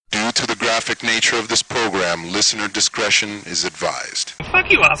graphic nature of this program, listener discretion is advised.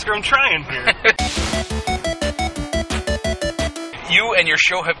 Fuck you, Oscar. I'm trying here. You and your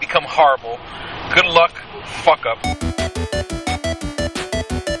show have become horrible. Good luck. Fuck up.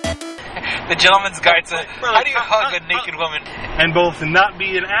 The Gentleman's Guide to how do you hug a naked woman? And both not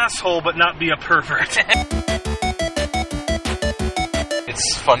be an asshole, but not be a pervert.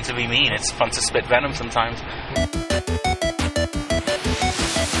 It's fun to be mean. It's fun to spit venom sometimes.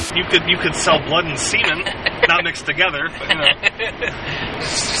 You could sell blood and semen, not mixed together, but you know.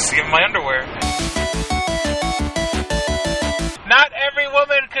 Just give my underwear. Not every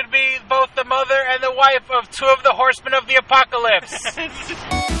woman could be both the mother and the wife of two of the horsemen of the apocalypse.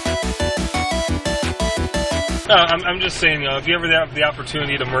 I'm just saying, if you ever have the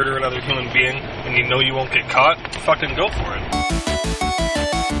opportunity to murder another human being and you know you won't get caught, fucking go for it.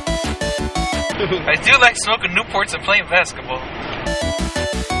 I do like smoking Newports and playing basketball.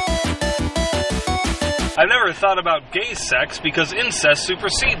 I've never thought about gay sex because incest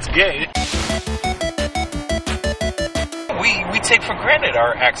supersedes gay. We take for granted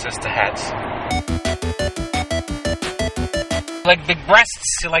our access to hats. You like big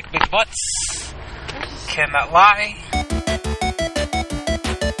breasts, you like big butts. Cannot lie.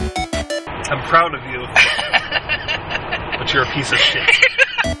 I'm proud of you. But you're a piece of shit.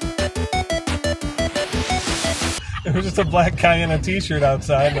 There was just a black guy in a t-shirt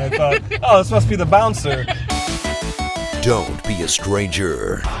outside, and I thought, oh, this must be the bouncer. Don't be a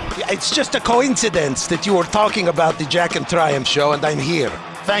stranger. It's just a coincidence that you were talking about the Jack and Triumph show, and I'm here.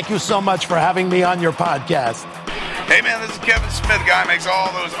 Thank you so much for having me on your podcast. Hey man, this is Kevin Smith, guy who makes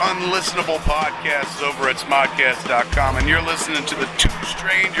all those unlistenable podcasts over at smodcast.com, and you're listening to the Two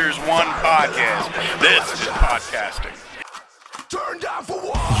Strangers, One Podcast. This is podcasting.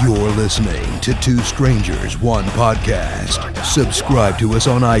 You're listening to Two Strangers, One Podcast. Subscribe to us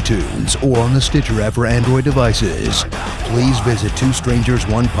on iTunes or on the Stitcher app for Android devices. Please visit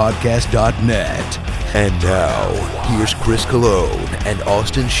twostrangersonepodcast.net. And now, here's Chris Cologne and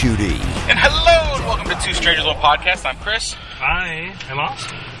Austin Schutte. And hello, and welcome to Two Strangers, One Podcast. I'm Chris. Hi, I'm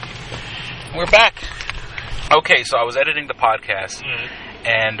Austin. We're back. Okay, so I was editing the podcast.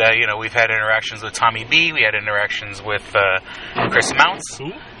 And, we've had interactions with Tommy B. We had interactions with Chris Mounts.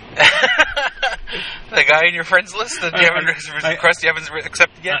 Who? The guy in your friends list that you haven't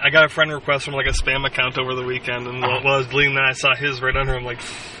accepted yet? I got a friend request from like a spam account over the weekend, and while I was deleting that, I saw his right under him. Like,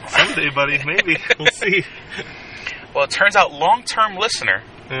 someday, buddy, maybe. We'll see. Well, it turns out long-term listener,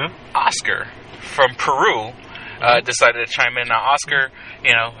 Oscar from Peru, decided to chime in. Now, Oscar,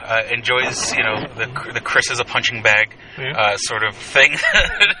 enjoys, the Chris is a punching bag sort of thing.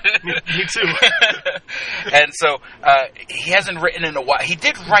 Me too. And so he hasn't written in a while. He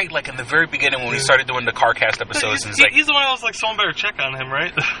did write like in the very beginning when we started doing the CarCast episodes. He's the one I was like, someone better check on him,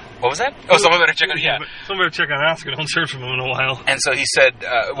 right? What was that? Oh, someone better check on him. Yeah. Someone better check on Oscar. Don't search for him in a while. And so he said,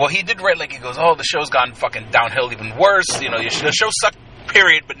 he did write like he goes, the show's gone fucking downhill even worse. The show sucked.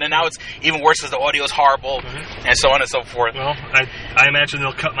 Period, but then now it's even worse because the audio is horrible, and so on and so forth. Well, I imagine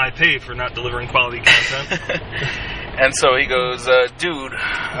they'll cut my pay for not delivering quality content. And so he goes, dude,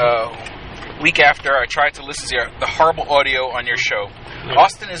 week after I tried to listen to the horrible audio on your show.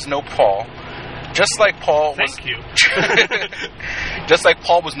 Austin is no Paul. Just like Paul was... Thank you. Just like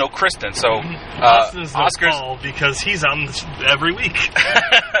Paul was no Kristen, so... Austin's no Paul because he's on every week.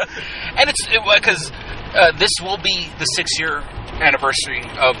 And it's because this will be the 6-year anniversary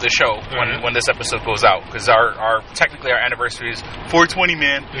of the show when this episode goes out, because technically our anniversary is 420,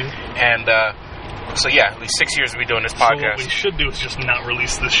 man. And so yeah, at least 6 years we'll be doing this podcast. So what we should do is just not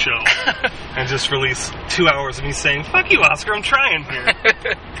release this show and just release 2 hours of me saying, fuck you, Oscar, I'm trying here.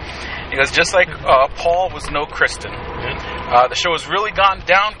 He goes, just like Paul was no Kristen. The show has really gone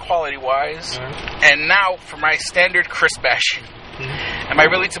down quality-wise, and now for my standard Chris bashing. Am I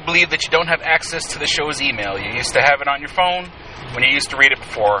really to believe that you don't have access to the show's email? You used to have it on your phone when you used to read it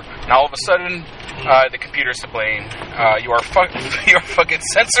before. Now all of a sudden, the computer's to blame. You are fucking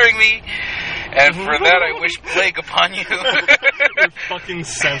censoring me, and for that I wish plague upon you. You're fucking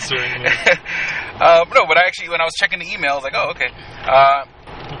censoring me. No, but actually, when I was checking the email, I was like, oh, okay.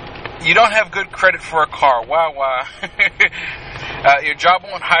 You don't have good credit for a car. Wow. Your job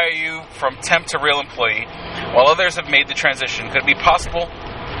won't hire you from temp to real employee, while others have made the transition. Could it be possible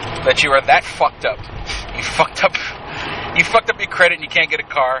that you are that fucked up? You fucked up your credit and you can't get a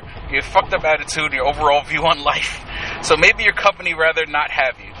car. You have fucked up attitude and your overall view on life. So maybe your company rather not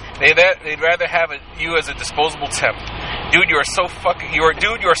have you. They'd rather have you as a disposable temp. Dude, you are so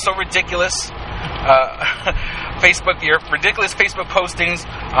ridiculous. Your ridiculous Facebook postings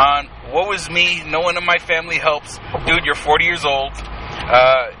on woe is me, no one in my family helps. Dude, you're 40 years old.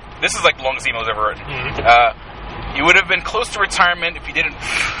 This is like the longest email I've ever written. Mm-hmm. You would have been close to retirement if you didn't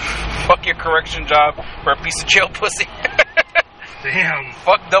fuck your correction job for a piece of jail pussy. Damn.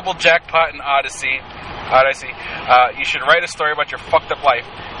 Fuck double jackpot and Odyssey. You should write a story about your fucked up life.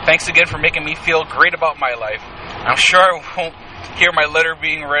 Thanks again for making me feel great about my life. I'm sure I won't hear my letter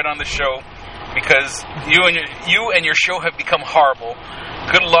being read on the show because you and your show have become horrible.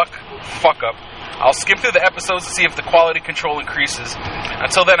 Good luck, fuck up. I'll skim through the episodes to see if the quality control increases.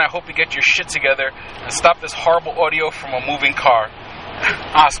 Until then, I hope you get your shit together and stop this horrible audio from a moving car.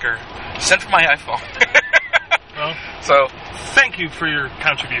 Oscar, sent from my iPhone. Well, so, thank you for your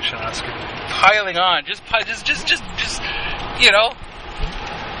contribution, Oscar. Piling on, just you know.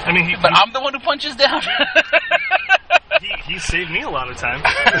 I mean, but I'm the one who punches down. he saved me a lot of time.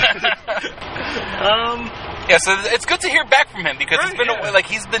 Yeah, so it's good to hear back from him because it's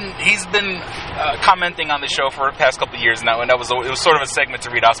been he's been commenting on the show for the past couple of years now, and it was sort of a segment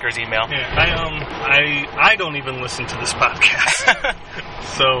to read Oscar's email. Yeah, I don't even listen to this podcast.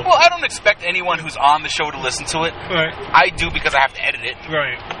 So well, I don't expect anyone who's on the show to listen to it. Right. I do because I have to edit it.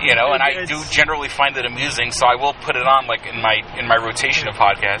 Right. You know, and I do generally find it amusing, so I will put it on like in my rotation of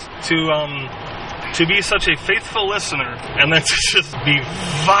podcasts. To be such a faithful listener and then to just be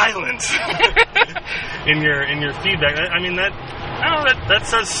violent in your feedback. I mean that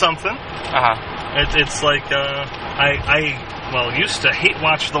says something. It's like I used to hate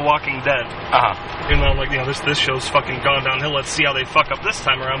watch The Walking Dead. You know, like, you know, this show's fucking gone downhill. Let's see how they fuck up this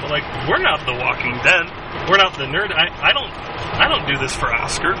time around. But like, we're not The Walking Dead. We're not the nerd. I don't do this for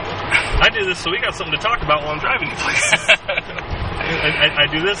Oscar. I do this so we got something to talk about while I'm driving you places. I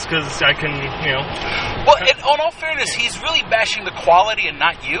do this because I can, you know. Well, in all fairness, he's really bashing the quality and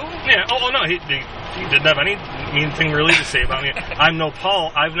not you. Yeah. Oh no, he didn't have any mean thing really to say about me. I'm no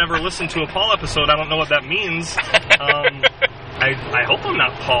Paul. I've never listened to a Paul episode. I don't know what that means. I hope I'm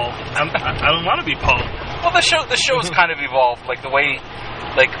not Paul. I don't want to be Paul. Well, the show has kind of evolved, like the way.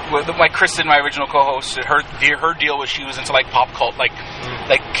 Like Kristen, my original co-host, her deal was she was into like pop cult, like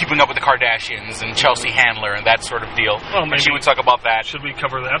Keeping Up with the Kardashians and Chelsea Handler and that sort of deal. Well, maybe and she would talk about that. Should we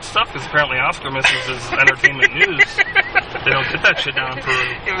cover that stuff? Because apparently Oscar misses his entertainment news. They don't get that shit down for.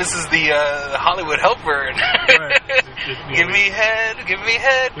 This is the Hollywood helper. Right. Give me head, give me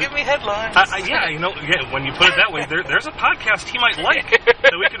headlines. When you put it that way, there's a podcast he might like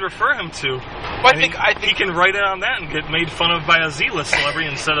that we could refer him to. Well, I think he can write it on that and get made fun of by a Z-list celebrity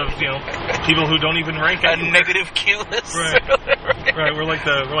instead of, you know, people who don't even rank a anywhere. negative Q list. Right. Right. We're like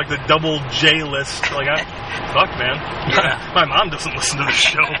the double J list. Like, fuck, man. Yeah. My mom doesn't listen to the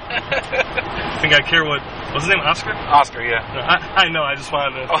show. Think I care what's his name? Oscar? Oscar, yeah. No, I know. I just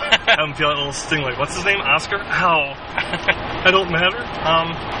wanted to have him feel that little sting. Like, what's his name? Oscar? How? I don't matter.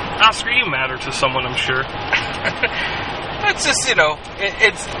 Oscar, you matter to someone, I'm sure. It's just, you know,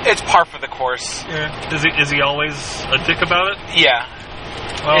 it's par for the course. Yeah. Is he always a dick about it? Yeah.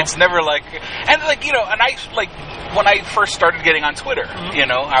 Well, it's never like, and like, you know, and I like when I first started getting on Twitter, you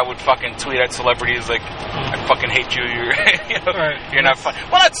know, I would fucking tweet at celebrities like, I fucking hate you. You're not fun.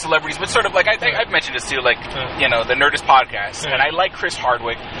 Well, not celebrities, but sort of like I've mentioned this too, like you know, the Nerdist podcast, and I like Chris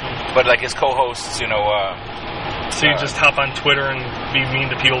Hardwick, but like his co-hosts, you know. So you just hop on Twitter and be mean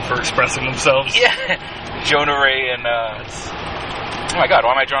to people for expressing themselves? Yeah. Jonah Ray and oh my god,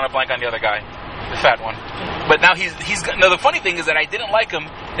 why am I drawing a blank on the other guy? The fat one. But now no, the funny thing is that I didn't like him.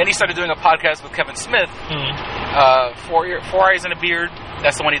 Then he started doing a podcast with Kevin Smith. Four Eyes and a Beard.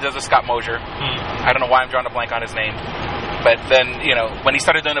 That's the one he does with Scott Mosier. I don't know why I'm drawing a blank on his name. But then, you know, when he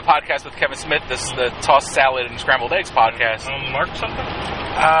started doing a podcast with Kevin Smith, the Tossed Salad and Scrambled Eggs podcast. Mark something?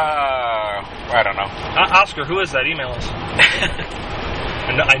 I don't know. Oscar, who is that? Email us.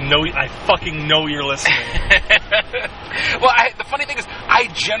 I fucking know you're listening. Well, the funny thing is, I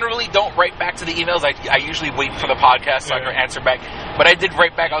generally don't write back to the emails. I usually wait for the podcast so I can answer back. But I did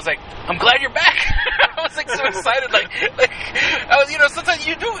write back. I was like, I'm glad you're back. I was like so excited. Like I was, you know, sometimes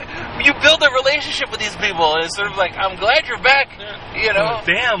you build a relationship with these people, and it's sort of like, I'm glad you're back. You know,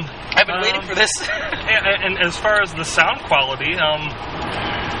 damn, I've been waiting for this. and as far as the sound quality,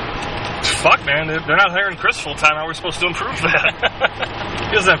 fuck, man, they're not hiring Chris full time. How are we supposed to improve that?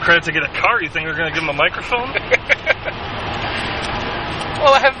 He doesn't have credit to get a car. You think they're going to give him a microphone?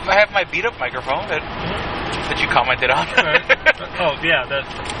 Well, I have my beat up microphone that you commented on. Oh yeah,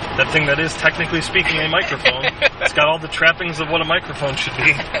 that thing that is technically speaking a microphone. It's got all the trappings of what a microphone should be.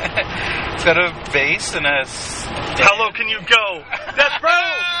 It's got a bass and a. How low can you go? That's bro.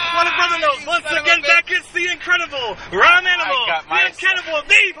 What a brother knows. Once again, back is the incredible Ron Animal, the incredible,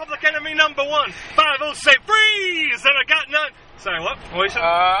 the Public Enemy #1. 5-0 say freeze, and I got none. Sorry, what? What you said?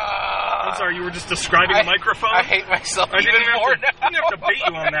 I'm sorry, you were just describing the microphone? I hate myself I didn't even more I didn't have to bait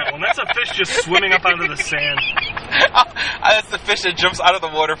you on that one. just swimming up out of the sand. That's the fish that jumps out of the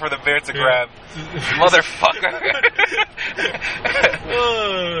water for the bear to grab. Motherfucker.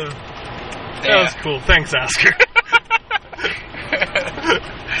 That was cool. Thanks, Oscar.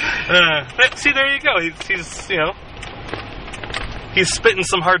 See, there you go. He's spitting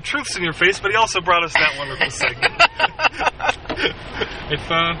some hard truths in your face, but he also brought us that wonderful segment.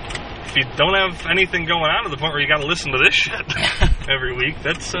 If you don't have anything going on to the point where you got to listen to this shit every week,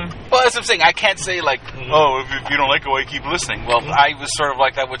 that's Well, that's what I'm saying. I can't say like, oh, if you don't like it, why you keep listening. Well, I was sort of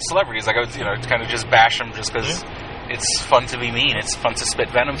like that with celebrities. Like I would, kind of just bash them just because it's fun to be mean. It's fun to spit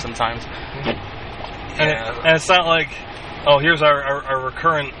venom sometimes. And it's not like, oh, here's our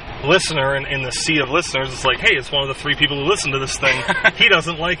recurrent listener in the sea of listeners. It's like, hey, it's one of the 3 people who listen to this thing. He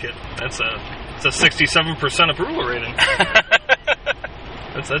doesn't like it. It's a 67% approval rating.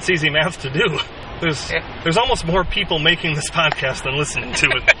 That's easy math to do. There's almost more people making this podcast than listening to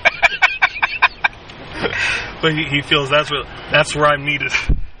it. But he feels that's where I'm needed.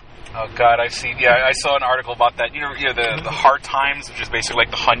 Oh God, I've seen. Yeah, I saw an article about that. The Hard Times, which is basically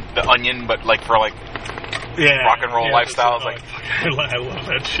like the Onion, but like for like rock and roll lifestyles. Like I love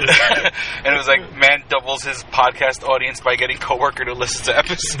that shit. And it was like, man doubles his podcast audience by getting coworker to listen to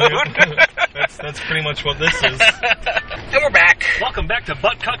episode. That's pretty much what this is. And we're back. Welcome back to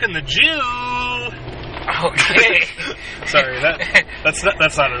Butt Cucking the Jew. Okay. Sorry, that's not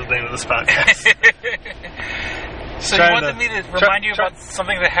the name of this podcast. So you wanted me to remind you about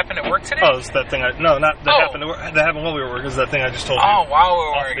something that happened at work today? Oh, it's that thing happened that happened while we were working. It's that thing I just told you. Oh, while we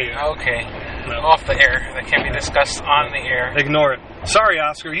were working. Okay. No. Off the air. That can't be discussed on the air. Ignore it. Sorry,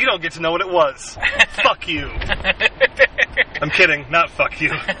 Oscar. You don't get to know what it was. Fuck you. I'm kidding. Not fuck you.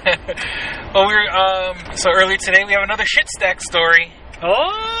 Well, so earlier today we have another shit stack story.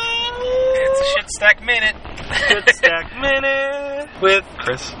 Oh! It's a shit stack minute. Shit stack minute with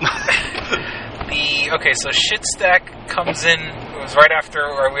Chris. So shit stack comes in. It was right after,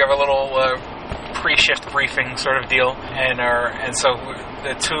 or we have a little pre-shift briefing sort of deal, and so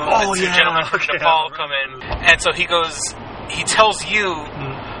the two gentlemen from Nepal come in, and so he tells you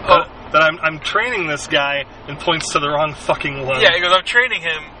that I'm training this guy, and points to the wrong fucking one. Yeah, he goes, I'm training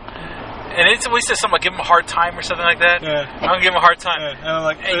him. And he says something like, give him a hard time or something like that. Yeah. I'm going to give him a hard time. Yeah. And I'm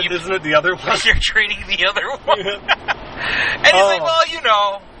like, isn't it the other one? You're training the other one. And he's like, well, You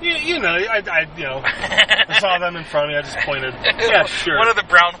know, I saw them in front of me, I just pointed. Yeah, sure. One of the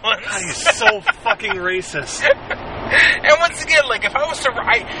brown ones. God, he's so fucking racist. And once again, like, if I was to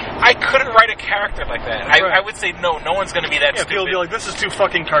write, I couldn't write a character like that. Right. I would say, no one's going to be that stupid. People would be like, this is too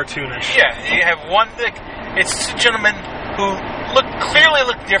fucking cartoonish. Yeah, you have it's two gentlemen who clearly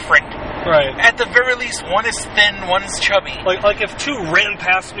look different. Right. At the very least, one is thin, one is chubby. Like if 2 ran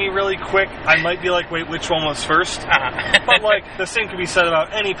past me really quick, I might be like, wait, which one was first? But like, the same could be said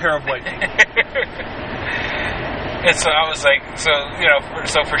about any pair of white people. And so I was like, so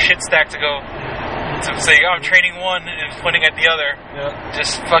for shit stack to go to say, oh, I'm training one and pointing at the other,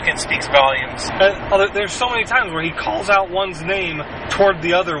 just fucking speaks volumes. There's so many times where he calls out one's name toward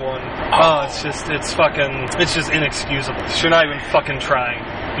the other one. It's just inexcusable. You're not even fucking trying.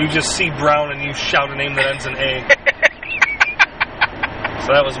 You just see brown and you shout a name that ends in A.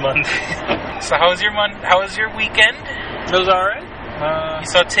 So that was Monday. So how was your weekend? It was alright. You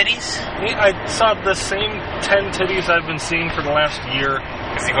saw titties? I saw the same 10 titties I've been seeing for the last year.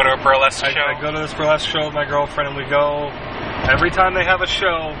 Because you go to a burlesque show? I go to this burlesque show with my girlfriend, and we go every time they have a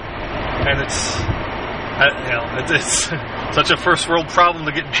show, and it's such a first world problem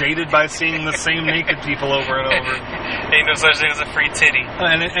to get jaded by seeing the same naked people over and over. Ain't no such thing as a free titty.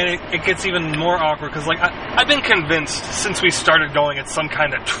 And it gets even more awkward, because I've been convinced since we started going it's some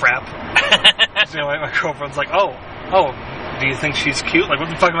kind of trap. My girlfriend's like, oh, do you think she's cute? Like, what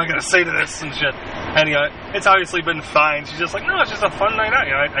the fuck am I going to say to this and shit? And, it's obviously been fine. She's just like, no, it's just a fun night out.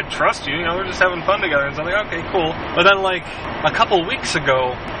 I trust you. We're just having fun together. And so I'm like, okay, cool. But then, a couple weeks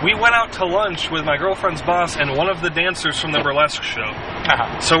ago, we went out to lunch with my girlfriend's boss and one of the dancers from the burlesque show.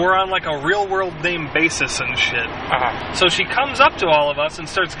 Uh-huh. So we're on, a real-world name basis and shit. Uh-huh. So she comes up to all of us and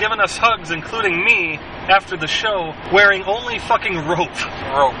starts giving us hugs, including me, after the show, wearing only fucking rope.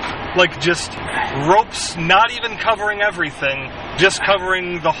 Just ropes, not even covering everything, just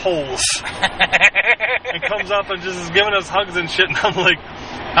covering the holes. And comes up and just is giving us hugs and shit, and I'm like,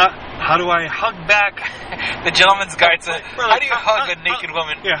 how do I hug back? The gentleman's guide to how do you hug a naked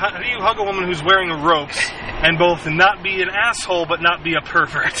woman? Yeah, how do you hug a woman who's wearing ropes and both not be an asshole but not be a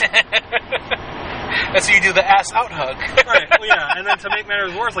pervert? That's how you do the ass out hug. Right, well, yeah, and then to make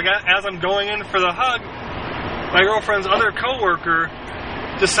matters worse, as I'm going in for the hug, my girlfriend's other coworker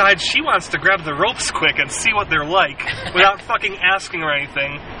decides she wants to grab the ropes quick and see what they're like without fucking asking or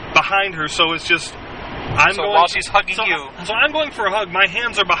anything behind her. So it's just... while she's hugging you... So I'm going for a hug, my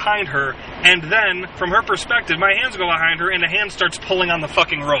hands are behind her, and then, from her perspective, my hands go behind her, and the hand starts pulling on the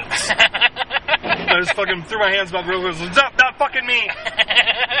fucking ropes. I just fucking threw my hands about the ropes. Stop, not fucking me!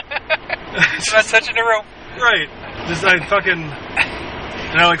 Not touching the rope. Right. Just, I fucking...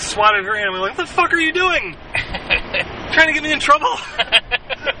 And I, like, swatted her hand. I'm like, what the fuck are you doing? Trying to get me in trouble?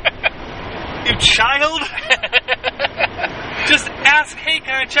 You child? Just ask, hey,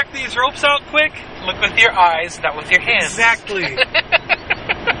 can I check these ropes out quick? Look with your eyes, not with your hands. Exactly.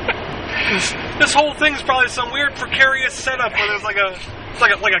 This whole thing's probably some weird precarious setup where there's like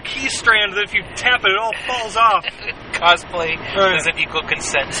a key strand that if you tap it, it all falls off. Cosplay doesn't equal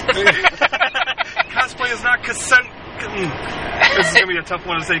consent. Cosplay is not consent. This is gonna be a tough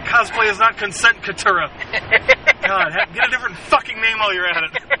one to say. Cosplay is not consent, Katura. God, get a different fucking name while you're at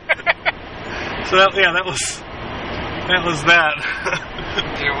it. So that was that.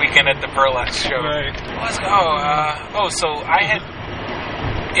 Your weekend at the burlesque show. Right. So I had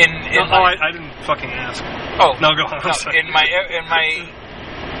I didn't fucking ask. Oh no, go on. No, in my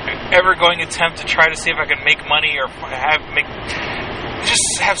ever-going attempt to try to see if I can make money or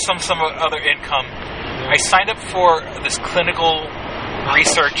have some other income, I signed up for this clinical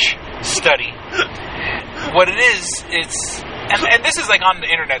research study. What it is, and this is like on the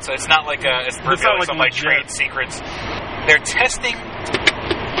internet, so it's not like it's revealing some like trade secrets. They're testing.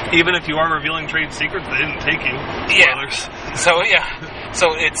 Even if you are revealing trade secrets, they didn't take you. Spoilers. Yeah.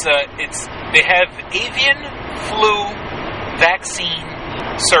 So it's they have avian flu vaccine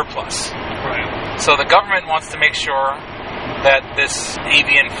surplus. Right. So the government wants to make sure that this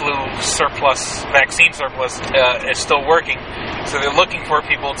avian flu vaccine surplus is still working. So they're looking for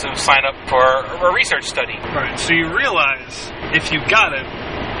people to sign up for a research study. Right. So you realize if you got it,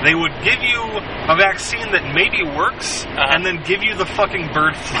 they would give you a vaccine that maybe works, and then give you the fucking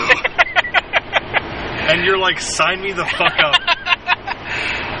bird flu. And you're like, sign me the fuck up.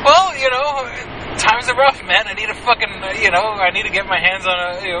 Well, times are rough, man. I need a fucking, I need to get my hands on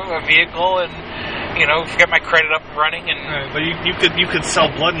a vehicle and, get my credit up and running. And right, but you could sell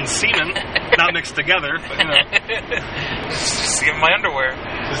blood and semen, not mixed together. But, just give my underwear.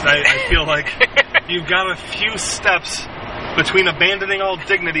 I feel like you've got a few steps between abandoning all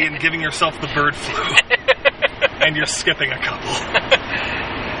dignity and giving yourself the bird flu. And you're skipping a couple.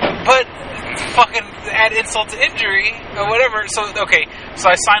 But fucking add insult to injury or whatever. So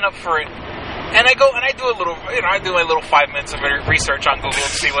I sign up for it. And I go and I do a little, I do my little 5 minutes of research on Google to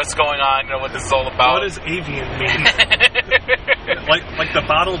see what's going on, what this is all about. What does avian mean? like the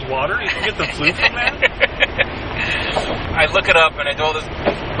bottled water? You can get the flu from that? I look it up and I do all this,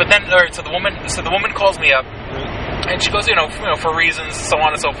 but then, so the woman calls me up. And she goes, for reasons, so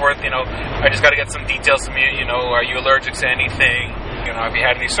on and so forth, I just got to get some details from you, are you allergic to anything? Have you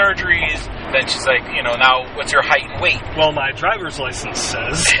had any surgeries? Then she's like, now what's your height and weight? Well, my driver's license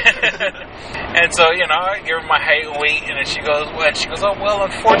says. And so, I give her my height and weight, and then she goes, oh, well,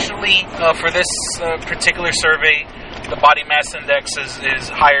 unfortunately, for this particular survey, the body mass index is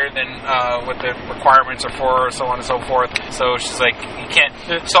higher than what the requirements are for, so on and so forth. So she's like, you can't.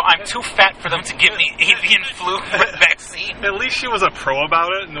 So I'm too fat for them to give me avian flu vaccine. At least she was a pro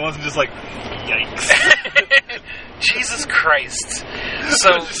about it, and it wasn't just like, yikes. Jesus Christ.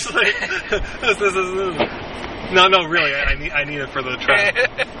 So just like, No, really, I need it for the trial.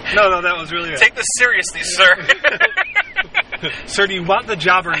 No, that was really it. Take this seriously, sir. Sir, do you want the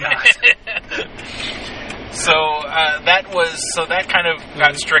job or not? So that kind of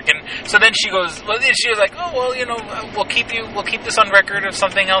got stricken. So then she was like, oh well, we'll keep this on record if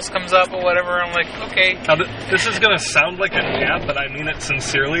something else comes up or whatever. I'm like, okay. Now, this is gonna sound like a jab, but I mean it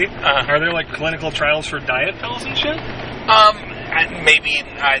sincerely. Are there like clinical trials for diet pills and shit? Maybe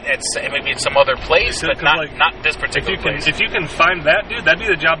it's some other place, but not this particular place. If you can find that, dude, that'd be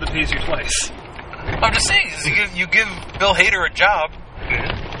the job that pays you twice. I'm just saying, you give Bill Hader a job.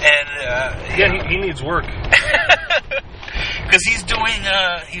 And he needs work because he's doing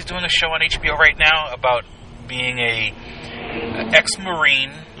a show on HBO right now about being a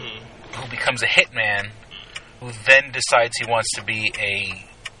ex-Marine who becomes a hitman, who then decides he wants to be a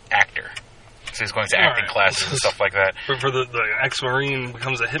actor. So he's going to acting classes and stuff like that. For the ex-Marine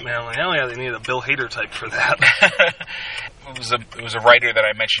becomes a hitman, I'm like, oh yeah, they need a Bill Hader type for that. It was a writer that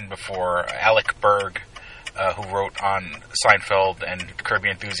I mentioned before, Alec Berg. Who wrote on Seinfeld and Curb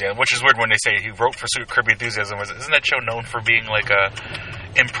Your Enthusiasm, which is weird when they say he wrote for Curb Your Enthusiasm. Isn't that show known for being like a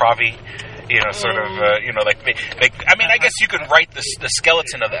improv-y? sort of, I mean, I guess you could write the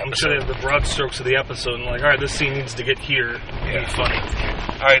skeleton of the I'm episode. sure they have the broad strokes of the episode and like, all right, this scene needs to get here. It'd be funny.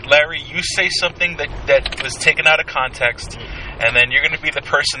 All right, Larry, you say something that was taken out of context, and then you're going to be the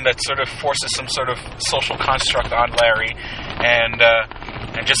person that sort of forces some sort of social construct on Larry, and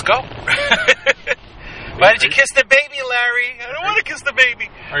just go. Why did you kiss the baby, Larry? I don't want to kiss the baby.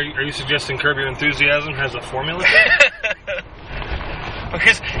 Are you suggesting Curb Your Enthusiasm has a formula? Well,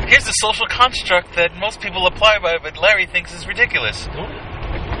 here's the social construct that most people apply by, but Larry thinks is ridiculous.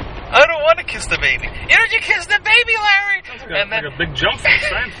 I don't want to kiss the baby. You don't kiss the baby, Larry? Sounds like a big jump from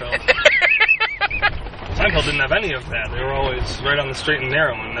Seinfeld. Seinfeld didn't have any of that. They were always right on the straight and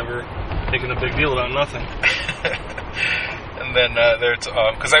narrow and never making a big deal about nothing. And then there's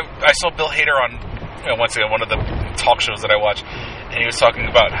because I saw Bill Hader on once again one of the talk shows that I watch, and he was talking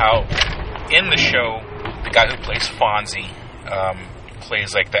about how in the show the guy who plays Fonzie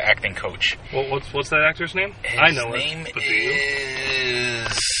plays like the acting coach. Well, what's that actor's name? I know His name it. But do you?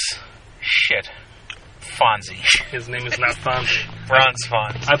 is Fonzie. His name is not Fonzie. Franz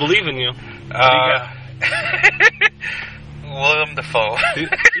Fonz. I believe in you. William Dafoe. These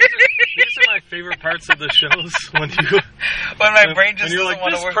are my favorite parts of the shows when my brain just when you're like, doesn't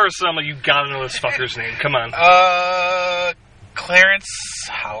want this to work. person, I'm like, you gotta know this fucker's name. Come on. Clarence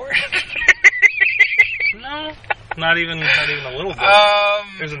Howard. No, not even a little bit.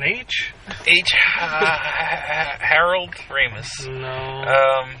 There's an H. Harold Ramis. No.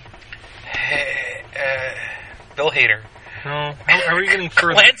 Bill Hader. No. How are you getting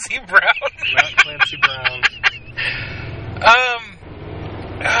further? Clancy Brown. Not Clancy Brown.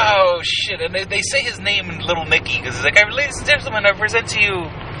 Oh shit! And they say his name in Little Nicky because it's like, ladies and gentlemen, I present to you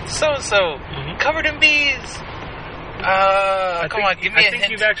so covered in bees. Come on, give me a hint. I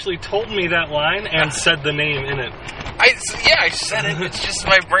think you've actually told me that line and said the name in it. I said it. It's just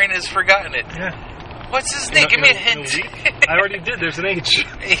my brain has forgotten it. Yeah. What's his name? Give me a hint. I already did. There's an H.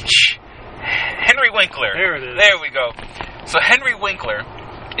 Henry Winkler. There it is. There we go. So Henry Winkler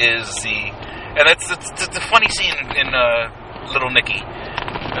is and it's the funny scene in Little Nicky,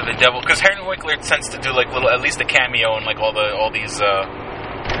 the devil, because Henry Winkler tends to do like at least a cameo in like all these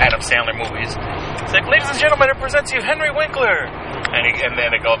Adam Sandler movies. It's like, ladies and gentlemen, I present to you Henry Winkler, and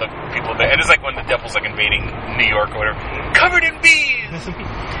then like all the people there, and it's like when the devil's like invading New York or whatever, covered in bees.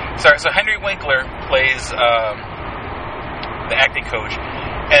 Sorry, so Henry Winkler plays the acting coach,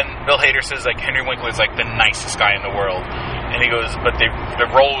 and Bill Hader says like Henry Winkler is like the nicest guy in the world, and he goes, but the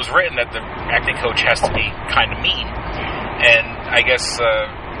role was written that the acting coach has to be kind of mean, and I guess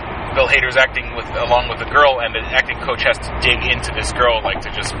Bill Hader's acting along with the girl, and the acting coach has to dig into this girl, like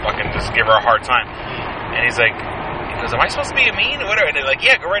to just give her a hard time. And he goes, am I supposed to be mean or whatever? And they're like,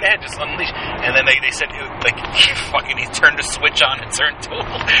 yeah, go right ahead, just unleash. And then they said, like, he turned the switch on and turned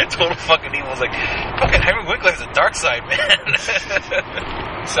total fucking evil. It's like, fucking Henry Winkler has a dark side, man.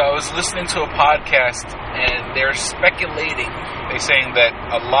 So I was listening to a podcast, and they're speculating. They're saying that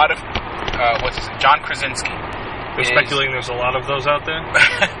a lot of John Krasinski. They're speculating there's a lot of those out there.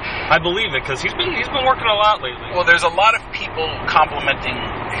 I believe it because he's been working a lot lately. Well, there's a lot of people complimenting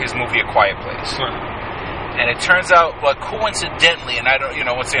his movie A Quiet Place, and it turns out, well, coincidentally, and I don't,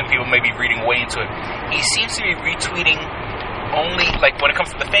 once again, people may be reading way into it. He seems to be retweeting only like when it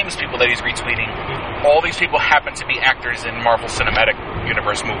comes to the famous people that he's retweeting. All these people happen to be actors in Marvel Cinematic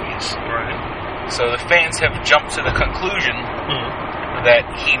Universe movies. Right. So the fans have jumped to the conclusion that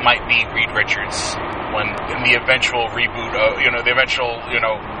he might be Reed Richards. When in the eventual reboot, the eventual,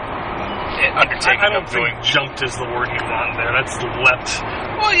 undertaking I don't of doing. think jumped is the word you want there. That's leapt.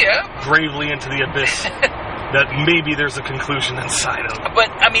 Well, yeah. Gravely into the abyss. That maybe there's a conclusion inside of. But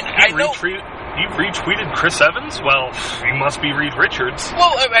I mean, I know you retweeted Chris Evans. Well, he must be Reed Richards.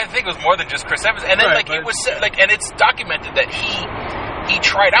 Well, I think it was more than just Chris Evans, and then it was like, and it's documented that he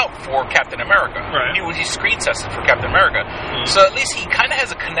tried out for Captain America. Right. He screen tested for Captain America. So at least he kind of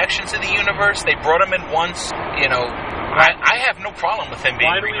has a connection to the universe. They brought him in once. I have no problem with him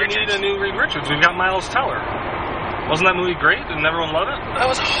being Reed Richards. Why do we need a new Reed Richards? We've got Miles Teller. Wasn't that movie great? Didn't everyone love it? That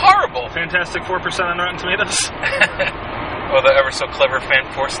was horrible. Fantastic 4% on Rotten Tomatoes. Or the ever so clever Fan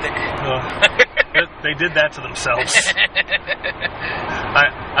 4 stick. They did that to themselves.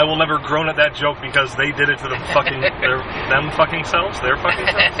 I will never groan at that joke because they did it to them fucking selves. Their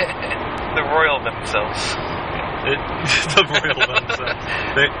fucking selves. The royal themselves. The royal themselves.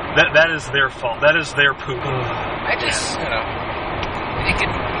 That is their fault. That is their poop. I just,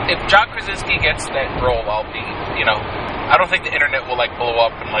 if John Krasinski gets that role, I'll be, I don't think the internet will like blow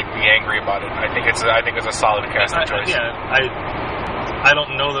up and like be angry about it. I think it's a solid casting choice. Yeah, I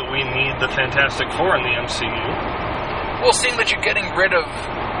don't know that we need the Fantastic Four in the MCU. Well, seeing that you're getting rid of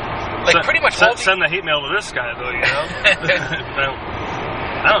Like, pretty much all send the hate mail to this guy, though, you know?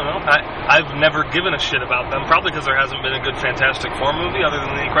 I don't know. I've never given a shit about them, probably because there hasn't been a good Fantastic Four movie other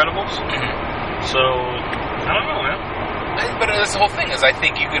than The Incredibles. So, I don't know, man. But that's the whole thing, is I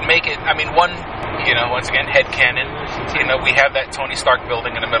think you could make it, I mean, once again, headcanon, we have that Tony Stark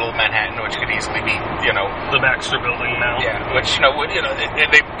building in the middle of Manhattan, which could easily be, the Baxter Building now. Yeah, which,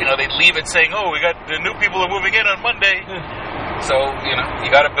 they leave it saying, oh, we got the new people are moving in on Monday. So, you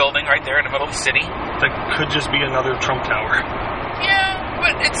got a building right there in the middle of the city. That could just be another Trump Tower. Yeah,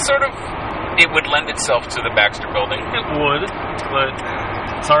 but it's sort of, it would lend itself to the Baxter Building. It would, but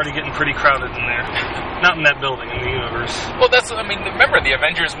it's already getting pretty crowded in there. Not in that building, in the universe. Well, remember, the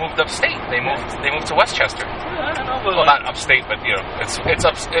Avengers moved upstate. They moved to Westchester. I don't know, but well, not upstate, but, it's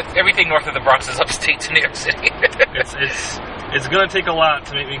everything north of the Bronx is upstate to New York City. It's going to take a lot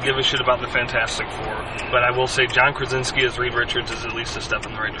to make me give a shit about the Fantastic Four, but I will say John Krasinski as Reed Richards is at least a step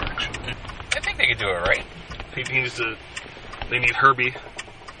in the right direction. I think they could do it right. They need Herbie,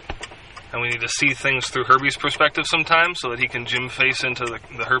 and we need to see things through Herbie's perspective sometimes so that he can Jim face into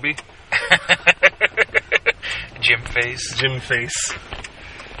the Herbie. Jim face.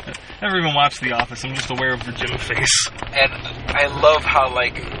 I never even watched The Office. I'm just aware of the Jim face. And I love how,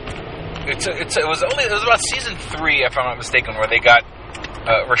 like, it was about season 3, if I'm not mistaken, where they got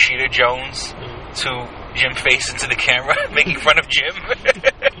Rashida Jones to Jim face into the camera, making fun of Jim.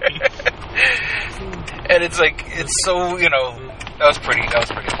 And it's like, it's so, that was pretty cool.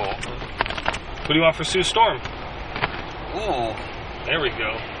 What do you want for Sue Storm? Ooh. There we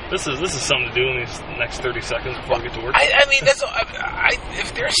go. This is something to do in these next 30 seconds before we get to work. I mean,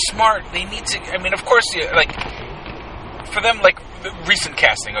 if they're smart, they need to. I mean, of course, like for them, like recent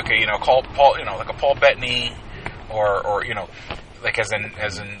casting. Okay, call Paul, like a Paul Bettany, or like as in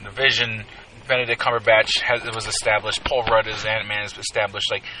the Vision, Benedict Cumberbatch was established. Paul Rudd as Ant-Man is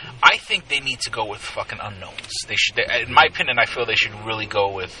established. Like, I think they need to go with fucking unknowns. They should, in my opinion, I feel they should really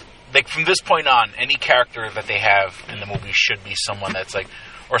go with, like, from this point on, any character that they have in the movie should be someone that's like,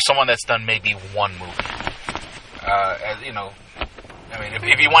 or someone that's done maybe one movie. I mean,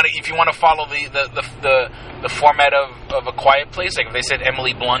 if you want to follow the format of A Quiet Place, like if they said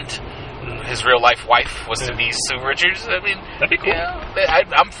Emily Blunt, his real life wife, was to be Sue Richards, I mean, that'd be cool. Yeah,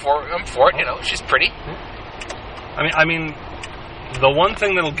 I'm for it. She's pretty. I mean, the one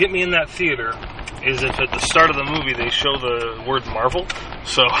thing that'll get me in that theater is if at the start of the movie they show the word Marvel.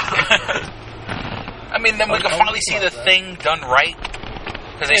 So, I mean, then we can finally see the Thing done right.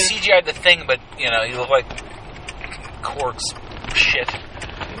 Because they CGI'd the Thing, but, you look like Korg's shit.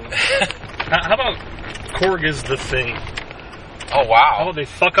 How about Korg is the Thing? Oh, wow. How about they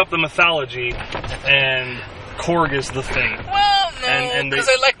fuck up the mythology and Korg is the Thing? Well, no, because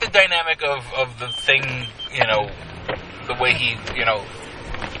I like the dynamic of the Thing, the way he,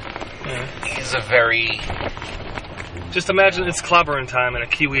 he's a very... Just imagine it's clobbering time in a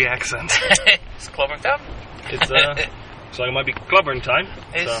Kiwi accent. It's clobbering time? It's like it might be clobbering time.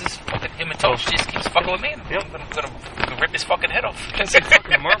 It's just fucking him and Tosh just keeps fucking with me. Yep. I'm gonna rip his fucking head off. It's a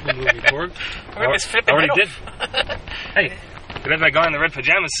fucking Marvel movie, Korg. Rip his flipping head off. Hey, you let that guy in the red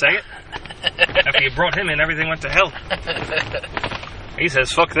pajamas say it. After you brought him in, everything went to hell. He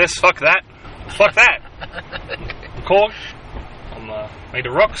says, fuck this, fuck that, fuck that. Korg, I'm made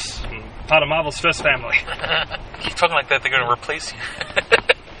of rooks, and part of Marvel's first family. Keep talking like that, they're gonna replace you.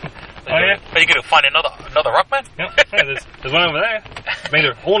 Oh, yeah? Are you going to find another Rockman? Yep. Yeah, there's one over there. Made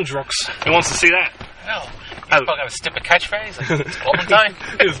of orange rooks. Who wants to see that? Oh. He's probably going to stip a catchphrase. Like, it's clobbering time.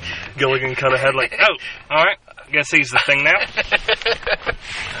 Gilligan cut ahead like, oh, all right. I guess he's the Thing now.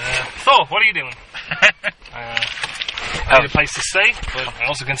 So, what are you doing? I need a place to stay, but I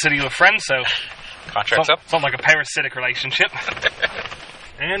also consider you a friend, so... Contract's up. Something like a parasitic relationship.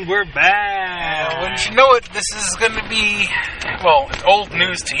 And we're back. Wouldn't you know it, this is going to be, well, it's old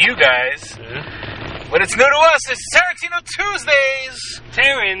news to you guys, but it's new to us. It's Tarantino Tuesdays.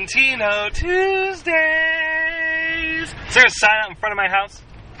 Tarantino Tuesdays. Is there a sign out in front of my house?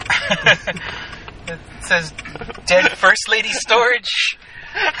 It says, Dead First Lady Storage.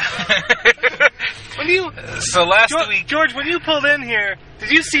 Last week... George, when you pulled in here, did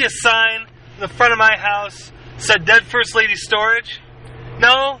you see a sign in the front of my house that said Dead First Lady Storage?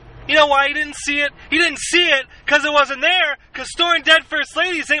 No? You know why you didn't see it? You didn't see it because it wasn't there, because storing dead first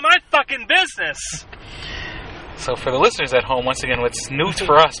ladies ain't my fucking business. So for the listeners at home, once again, what's news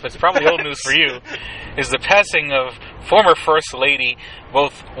for us, but it's probably old news for you, is the passing of former First Lady,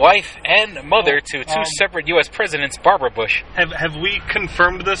 both wife and mother to two separate U.S. presidents, Barbara Bush. Have we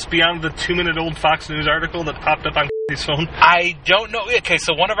confirmed this beyond the 2-minute old Fox News article that popped up on his phone? I don't know. Okay,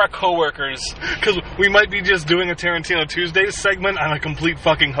 so one of our coworkers... Because we might be just doing a Tarantino Tuesdays segment on a complete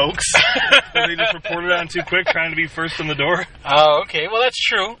fucking hoax. That they just reported on too quick, trying to be first in the door. Oh, okay. Well, that's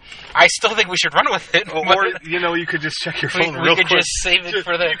true. I still think we should run with it. Or you could just check your phone real quick. We could just save it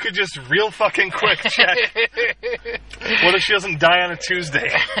for the... You could just real fucking quick check. What if she doesn't die on a Tuesday?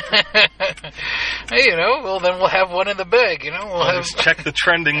 Hey, well, then we'll have one in the bag, We'll have... just check the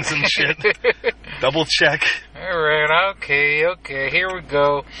trendings and shit. Double check. All right, okay, here we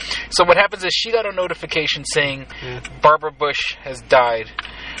go. So what happens is she got a notification saying Barbara Bush has died,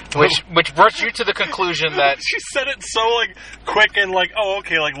 which brought you to the conclusion that... She said it so, quick and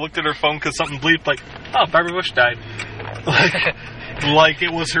looked at her phone because something bleeped, Barbara Bush died. Like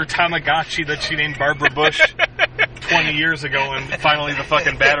it was her Tamagotchi that she named Barbara Bush 20 years ago, and finally the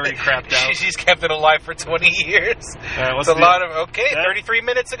fucking battery crapped out. She's kept it alive for 20 years. It's a lot of... Okay, 33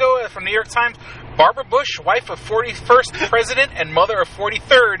 minutes ago from New York Times, Barbara Bush, wife of 41st president and mother of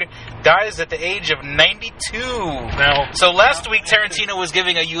 43rd, dies at the age of 92. So last week, Tarantino was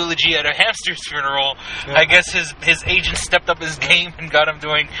giving a eulogy at a hamster's funeral. Yeah. I guess his agent stepped up his game and got him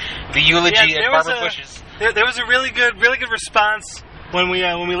doing the eulogy at Barbara Bush's. There was a really good response when we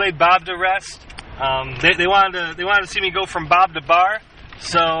laid Bob to rest. They wanted to see me go from Bob to bar.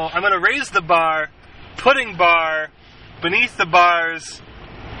 So I'm going to raise the bar, putting bar beneath the bars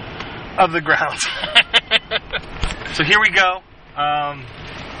of the ground. So here we go.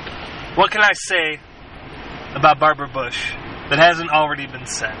 What can I say about Barbara Bush that hasn't already been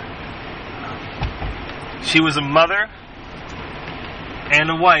said? She was a mother and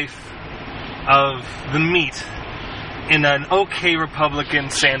a wife of the meat in an okay Republican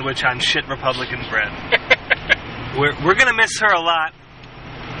sandwich on shit Republican bread. We're gonna miss her a lot.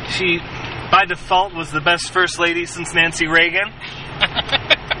 She, by default, was the best first lady since Nancy Reagan.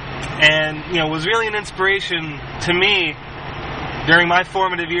 And, was really an inspiration to me during my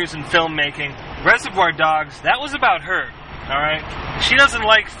formative years in filmmaking. Reservoir Dogs, that was about her, alright? She doesn't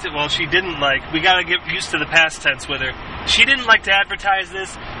like she didn't like, we gotta get used to the past tense with her. She didn't like to advertise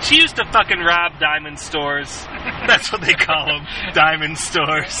this. She used to fucking rob diamond stores. That's what they call them, diamond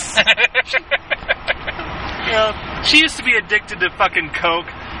stores. She used to be addicted to fucking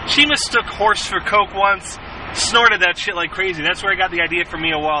coke. She mistook horse for coke once. Snorted that shit like crazy. That's where I got the idea for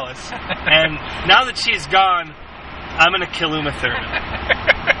Mia Wallace. And now that she's gone, I'm gonna kill Uma Thurman.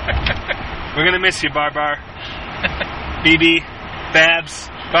 We're gonna miss you, Barbar. BB, Babs,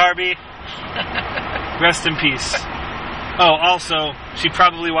 Barbie. Rest in peace. Oh, also, she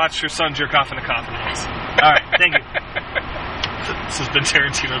probably watched her son jerk off in a coffin once. Alright, thank you. This has been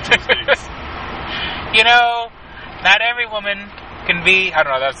Tarantino Tuesdays. Not every woman can be... I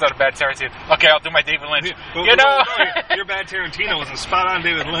don't know, that's not a bad Tarantino. Okay, I'll do my David Lynch. Your bad Tarantino was a spot-on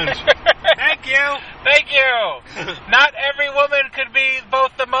David Lynch. Thank you. Not every woman could be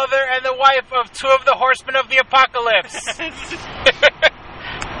both the mother and the wife of two of the horsemen of the apocalypse.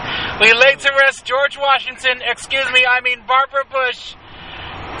 We laid to rest George Washington, Barbara Bush,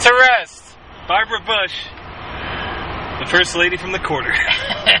 to rest. Barbara Bush, the first lady from the quarter.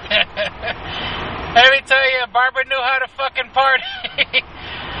 Let me tell you, Barbara knew how to fucking party.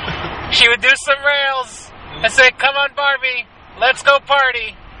 She would do some rails and say, "Come on, Barbie, let's go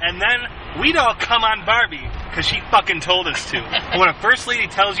party." And then we'd all come on Barbie, because she fucking told us to. And when a first lady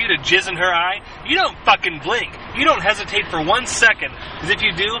tells you to jizz in her eye, you don't fucking blink. You don't hesitate for 1 second. Because if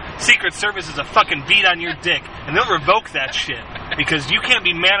you do, Secret Service is a fucking beat on your dick. And they'll revoke that shit. Because you can't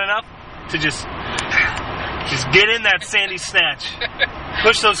be man enough to just get in that sandy snatch.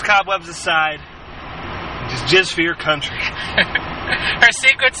 Push those cobwebs aside. And just jizz for your country. Her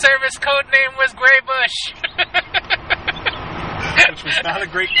Secret Service code name was Grey Bush. Which was not a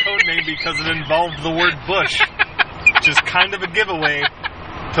great code name because it involved the word Bush. Which is kind of a giveaway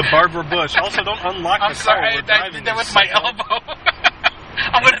to Barbara Bush. Also, don't unlock the car while we're driving. I did that with my elbow.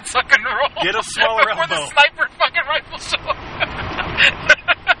 I'm gonna tuck and roll. Get a smaller elbow. Before the sniper fucking rifle show.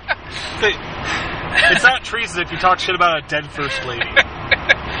 It's not treason if you talk shit about a dead first lady.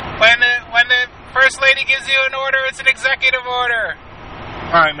 When the first lady gives you an order, it's an executive order.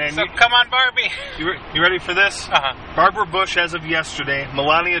 Alright, man. So come on, Barbie. You ready for this? Uh-huh. Barbara Bush as of yesterday,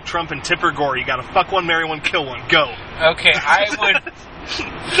 Melania Trump and Tipper Gore. You gotta fuck one, marry one, kill one. Go. Okay, I would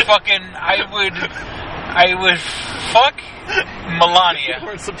fuck Melania. You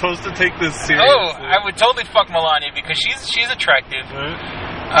weren't supposed to take this seriously. Oh, I would totally fuck Melania because she's attractive. Right.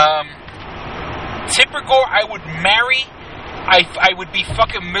 Tipper Gore, I would marry. I would be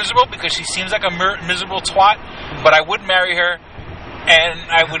fucking miserable because she seems like a miserable twat, but I would marry her. And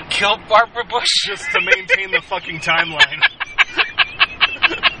I would kill Barbara Bush just to maintain the fucking timeline.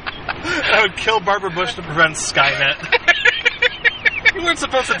 I would kill Barbara Bush to prevent Skynet. You weren't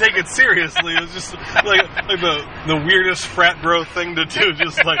supposed to take it seriously. It was just like the weirdest frat bro thing to do.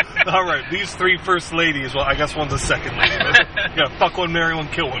 Just like, all right, these 3 first ladies. Well, I guess one's a second lady. Yeah, fuck one, marry one,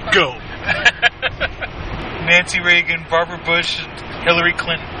 kill one. Go. Nancy Reagan, Barbara Bush, Hillary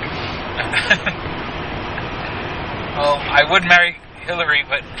Clinton. Well, I would marry Hillary,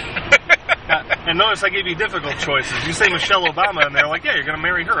 but... And notice I gave you difficult choices. You say Michelle Obama, and they're like, yeah, you're going to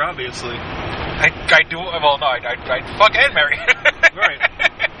marry her, obviously. I do... Well, no, I'd fuck and marry. Right.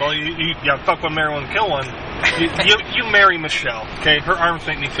 Well, you fuck one, marry one, kill one. You marry Michelle, okay? Her arms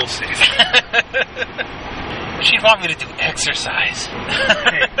make me feel safe. She'd want me to do exercise.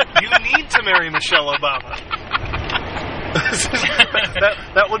 Hey, you need to marry Michelle Obama.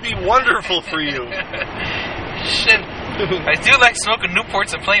 that would be wonderful for you. Shit. I do like smoking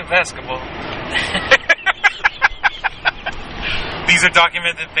Newports and playing basketball. These are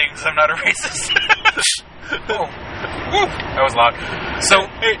documented things. I'm not a racist. Oh. Woo. That was loud. So,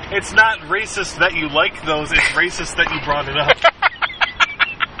 it's not racist that you like those. It's racist that you brought it up.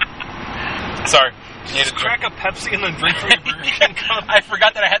 Sorry. Just crack a Pepsi and then drink from your Burger King cup. I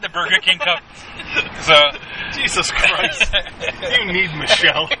forgot that I had the Burger King cup. So, Jesus Christ. You need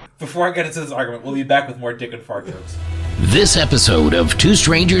Michelle. Before I get into this argument, we'll be back with more dick and fart jokes. This episode of Two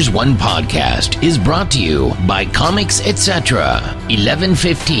Strangers, One Podcast is brought to you by Comics Etc.,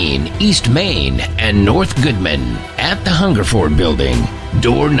 1115 East Main and North Goodman at the Hungerford Building,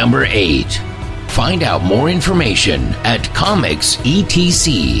 door number 8. Find out more information at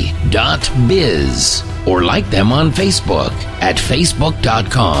comicsetc.biz or like them on Facebook at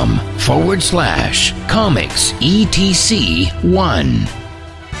facebook.com/comicsetc1.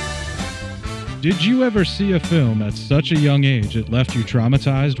 Did you ever see a film at such a young age it left you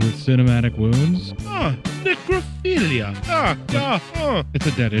traumatized with cinematic wounds? Necrophilia. It's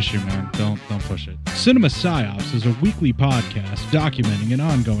a dead issue, man. Don't push it. Cinema Psyops is a weekly podcast documenting an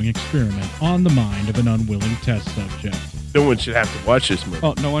ongoing experiment on the mind of an unwilling test subject. No one should have to watch this movie.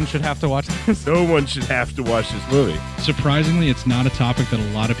 Oh, no one should have to watch this? No one should have to watch this movie. Surprisingly, it's not a topic that a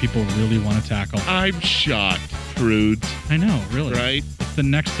lot of people really want to tackle. I'm shocked, prudes. I know, really. Right? It's the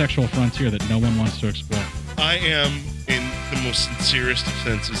next sexual frontier that no one wants to explore. I am, in the most sincerest of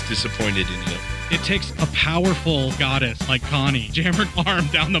senses, disappointed in you. It takes a powerful goddess like Connie, jam her arm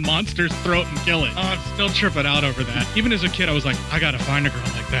down the monster's throat and kill it. Oh, I'm still tripping out over that. Even as a kid, I was like, I gotta find a girl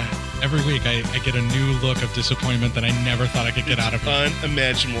like that. Every week, I get a new look of disappointment that I never thought I could get out of it.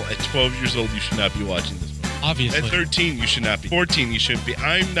 Unimaginable. At 12 years old, you should not be watching this movie. Obviously. At 13, you should not be. 14, you shouldn't be.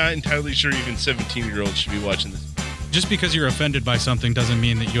 I'm not entirely sure even 17-year-olds should be watching this movie. Just because you're offended by something doesn't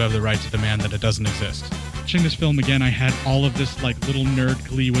mean that you have the right to demand that it doesn't exist. Watching this film again, I had all of this like little nerd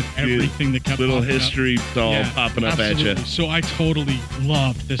glee with everything that kept little popping history up. doll popping up absolutely. at you. So I totally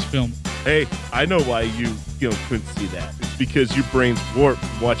loved this film. Hey, I know why you couldn't see that. It's because your brain's warped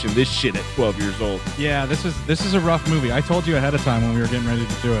from watching this shit at 12 years old. Yeah, this is a rough movie. I told you ahead of time when we were getting ready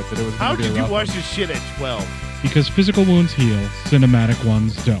to do it that it was going to be a rough How could you watch one. this shit at 12? Because physical wounds heal, cinematic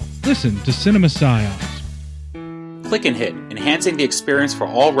ones don't. Listen to Cinema Psyops. Click and Hit, enhancing the experience for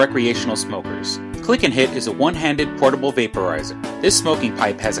all recreational smokers. Click and Hit is a one-handed portable vaporizer. This smoking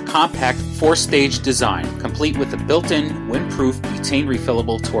pipe has a compact 4-stage design, complete with a built-in, windproof, butane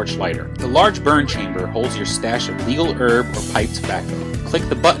refillable torch lighter. The large burn chamber holds your stash of legal herb or pipe tobacco. Click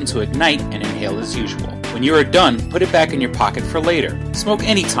the button to ignite and inhale as usual. When you are done, put it back in your pocket for later. Smoke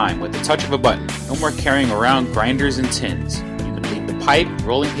anytime with the touch of a button. No more carrying around grinders and tins. Pipe,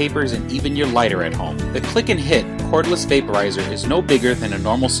 rolling papers, and even your lighter at home. The Click and Hit cordless vaporizer is no bigger than a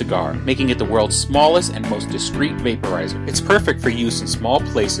normal cigar, making it the world's smallest and most discreet vaporizer. It's perfect for use in small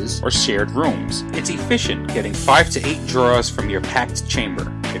places or shared rooms. It's efficient, getting 5 to 8 draws from your packed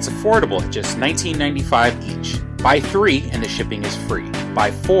chamber. It's affordable at just $19.95 each. Buy 3 and the shipping is free. Buy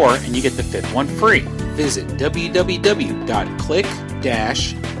 4 and you get the 5th one free. Visit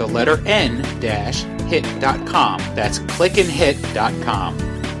www.click-n-hit.com. That's clickandhit.com.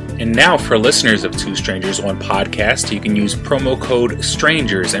 And now for listeners of Two Strangers, One Podcast, you can use promo code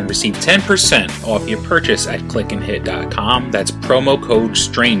STRANGERS and receive 10% off your purchase at clickandhit.com. That's promo code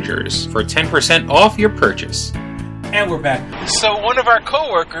STRANGERS for 10% off your purchase. And we're back. So one of our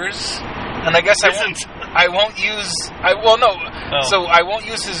coworkers, and I guess I won't use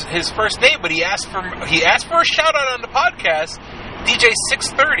his first name, but he asked for a shout out on the podcast. DJ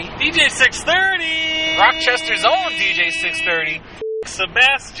 630. DJ 630! Rochester's own DJ 630.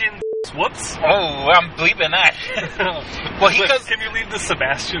 Sebastian. Whoops. Oh, I'm bleeping that. Well, can you leave the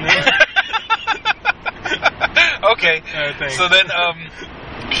Sebastian in? Okay. Thanks. So then,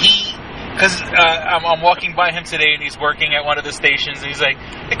 he Because I'm walking by him today, and he's working at one of the stations, and he's like,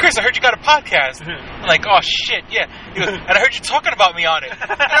 "Hey, Chris, I heard you got a podcast." I'm like, "Oh, shit, yeah." He goes, "And I heard you talking about me on it."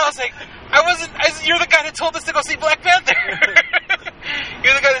 And I was like, you're the guy that told us to go see Black Panther.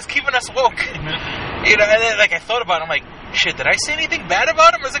 You're the guy that's keeping us woke. You know, and then, like, I thought about it, I'm like, shit, did I say anything bad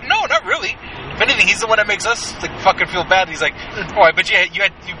about him? I was like, no, not really. If anything, he's the one that makes us, like, fucking feel bad. He's like, oh, I bet you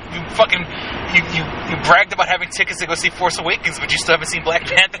bragged about having tickets to go see Force Awakens, but you still haven't seen Black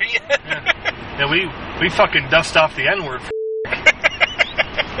Panther yet. Yeah, we fucking dust off the N-word.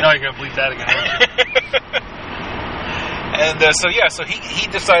 Now you're gonna bleep that again. And so he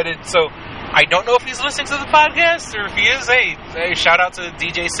decided. So I don't know if he's listening to the podcast, or if he is. Hey, shout out to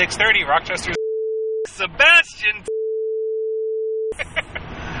DJ 630 Rochester. Sebastian.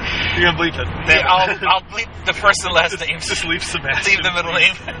 You're gonna bleep it. Yeah, I'll bleep the first and last names. Just leave Sebastian. Leave the middle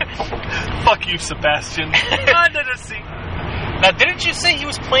name. Fuck you, Sebastian. Under the sea. Now, didn't you say he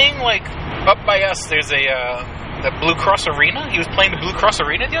was playing, like, up by us? There's the Blue Cross Arena. He was playing the Blue Cross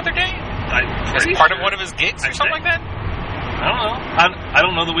Arena the other day as part of one of his gigs or something like that. I don't know. I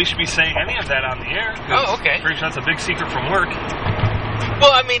don't know that we should be saying any of that on the air. Oh, okay. Pretty sure that's a big secret from work.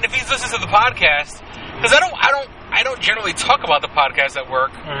 Well, I mean, if he's listening to the podcast, because I don't generally talk about the podcast at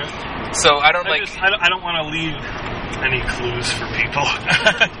work, so I don't I don't want to leave any clues for people.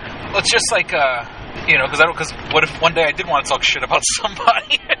 Well, it's just like because what if one day I did want to talk shit about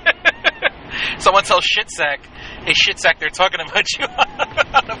somebody? Someone tells Shitsack, "Hey, Shitsack, they're talking about you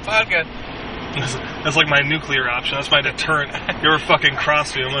on the podcast." That's like my nuclear option. That's my deterrent. You ever fucking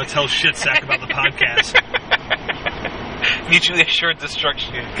cross me, I'm going to tell Shitsack about the podcast. Mutually assured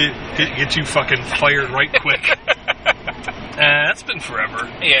destruction. Get you fucking fired right quick. That's been forever.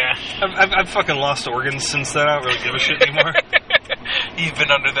 Yeah. I've fucking lost organs since then. I don't really give a shit anymore. You've been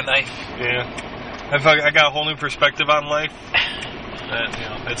under the knife. Yeah. I got a whole new perspective on life.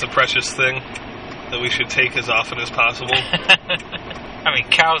 It's a precious thing that we should take as often as possible. I mean,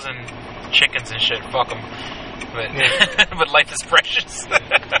 cows and chickens and shit, fuck them. But, but life is precious.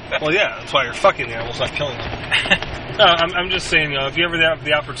 Well, yeah, that's why you're fucking the animals, not killing them. I'm just saying, if you ever have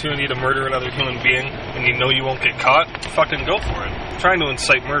the opportunity to murder another human being and you know you won't get caught, fucking go for it. I'm trying to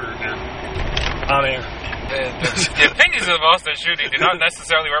incite murder here. On air. The opinions of Austin Shooting do not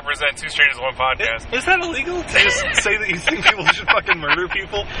necessarily represent Two Strangers One Podcast. Is that illegal to just say that you think people should fucking murder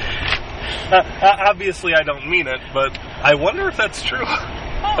people? Obviously, I don't mean it, but I wonder if that's true.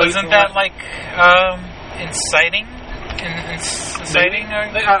 Oh, isn't that like inciting? Inciting?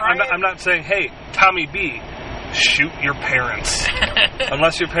 I'm not saying, hey, Tommy B, shoot your parents.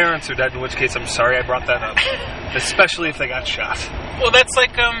 Unless your parents are dead, in which case I'm sorry I brought that up. Especially if they got shot. Well, that's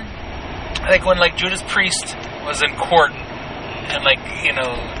like when like Judas Priest was in court and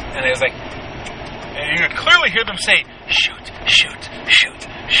and it was like, and you could clearly hear them say, shoot, shoot, shoot,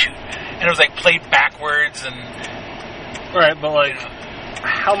 shoot. And it was like played backwards and... Right, but like...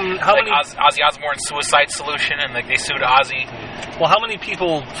 How like many... Ozzy Osbourne's Suicide Solution, and like they sued Ozzy. Well, how many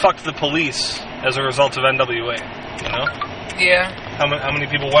people fucked the police as a result of NWA? You know? Yeah. How many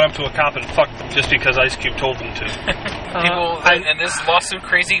people went up to a cop and fucked just because Ice Cube told them to? People in this lawsuit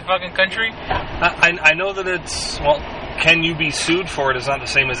crazy fucking country? I know that it's... Well, can you be sued for it is not the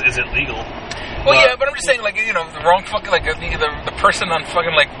same as is it legal. Well, yeah, but I'm just saying, like, the wrong fucking, like, the person on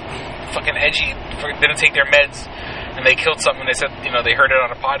fucking edgy didn't take their meds, and they killed something, and they said, they heard it on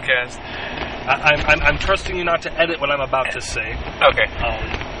a podcast. I'm trusting you not to edit what I'm about to say. Okay.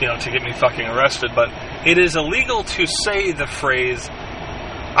 To get me fucking arrested, but it is illegal to say the phrase,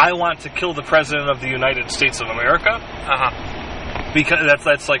 I want to kill the President of the United States of America. Uh-huh. Because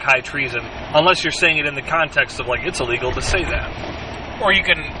that's like high treason. Unless you're saying it in the context of, like, it's illegal to say that. Or you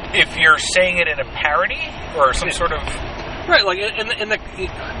can, if you're saying it in a parody, or some sort of... Right, like,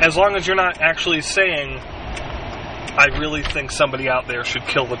 as long as you're not actually saying, I really think somebody out there should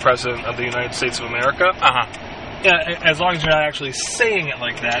kill the President of the United States of America. Uh-huh. Yeah, as long as you're not actually saying it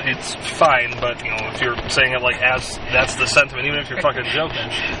like that, it's fine, but, if you're saying it like as that's the sentiment, even if you're fucking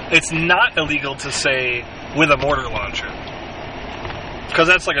joking, it's not illegal to say, with a mortar launcher. Because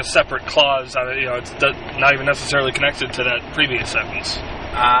that's like a separate clause, it's not even necessarily connected to that previous sentence.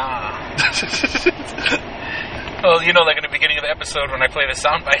 Ah. Well, like in the beginning of the episode when I play the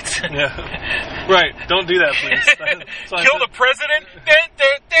sound bites. Yeah. Right. Don't do that, please. Kill the president.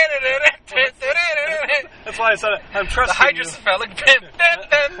 That's why I said I'm trusting the hydrocephalic pimp.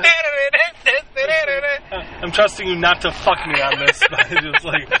 I'm trusting you not to fuck me on this. Just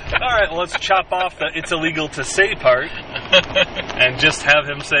like, all right, well, let's chop off the it's illegal to say part and just have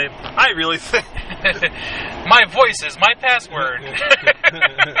him say, I really think... My voice is my password.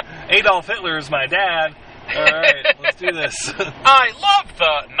 Adolf Hitler is my dad. All right, let's do this. I love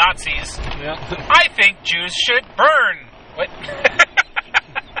the Nazis. Yeah. I think Jews should burn. What?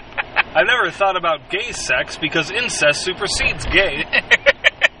 I never thought about gay sex because incest supersedes gay.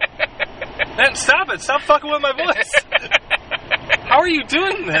 Man, stop it. Stop fucking with my voice. How are you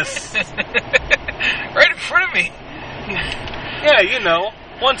doing this? Right in front of me. Yeah, you know.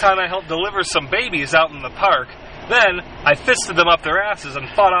 One time I helped deliver some babies out in the park. Then I fisted them up their asses and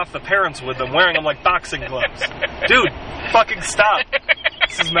fought off the parents with them, wearing them like boxing gloves. Dude, fucking stop.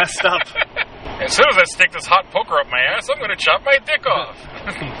 This is messed up. As soon as I stick this hot poker up my ass, I'm going to chop my dick off.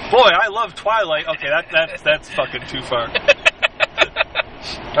 Boy, I love Twilight. Okay, that's fucking too far.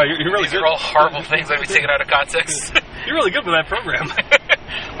 Oh, you're really These good. are all horrible things I'd be taken out of context. You're really good with that program.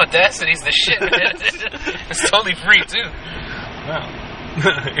 Audacity's the shit, man. It's totally free, too. Wow.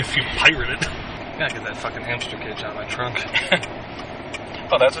 If you pirate it. I gotta get that fucking hamster cage out of my trunk.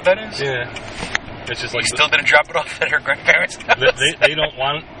 Oh, that's what that is? Yeah. It's just like... You still didn't drop it off at her grandparents' house? They don't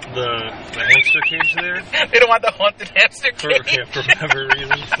want the hamster cage there. They don't want the haunted hamster cage? For whatever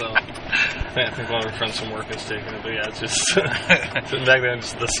reason, so... I think one of our friends from work is taking it, but yeah, it's just... sitting back there and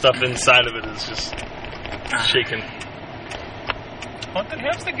just the stuff inside of it is just shaking. Haunted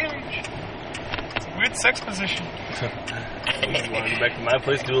hamster cage. It's a weird sex position. You want to go back to my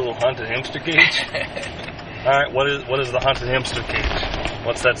place, do a little haunted hamster cage? Alright, what is the haunted hamster cage?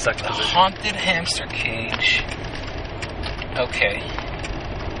 What's that sex position? The haunted hamster cage. Okay.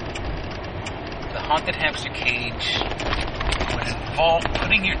 The haunted hamster cage would involve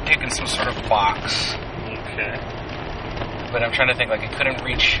putting your dick in some sort of box. Okay. But I'm trying to think, like, it couldn't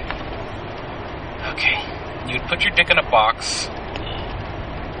reach... Okay. You'd put your dick in a box.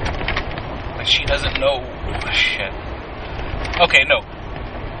 But she doesn't know... Oh, shit. Okay, no.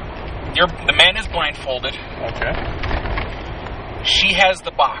 The man is blindfolded. Okay. She has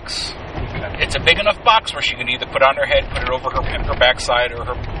the box. Okay. It's a big enough box where she can either put it on her head, put it over her backside, or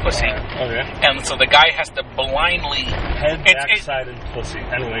her pussy. Okay. And so the guy has to blindly... Head, backside, and pussy.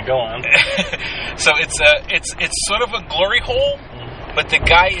 Anyway, go on. So it's sort of a glory hole, but the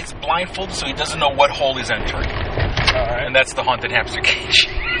guy is blindfolded, so he doesn't know what hole he's entering. All right. And that's the haunted hamster cage.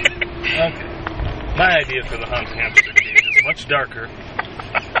 Okay. My idea for the haunted hamster cage is much darker,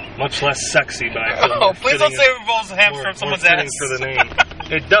 much less sexy, but I feel more please don't say it involves a hamster more from someone's fitting ass. for the name.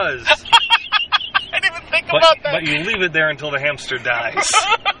 It does. I didn't even think about that. But you leave it there until the hamster dies,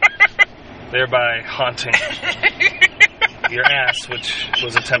 thereby haunting your ass, which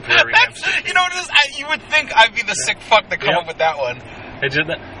was a temporary hamster. You know what it is? You would think I'd be the sick fuck to come up with that one.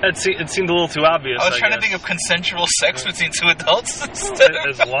 It seemed a little too obvious. I was trying to think of consensual sex between two adults instead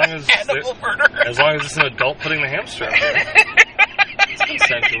of animal murder. As long as it's an adult putting the hamster out there. It's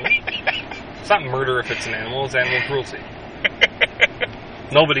consensual. It's not murder if it's an animal, it's animal cruelty.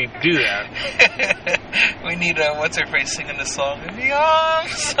 Nobody do that. We need, what's-her-face singing the song? In the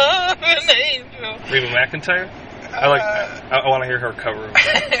arms of an angel. Reba McEntire? I want to hear her cover of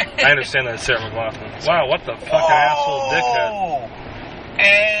it. I understand that it's Sarah McLachlan. Wow, what the fucking asshole dickhead.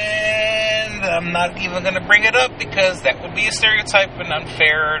 And I'm not even going to bring it up because that would be a stereotype and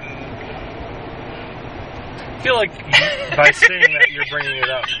unfair. And I feel like by saying that you're bringing it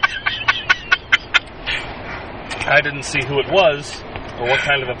up. I didn't see who it was or what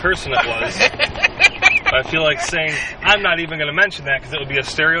kind of a person it was. But I feel like saying I'm not even going to mention that because it would be a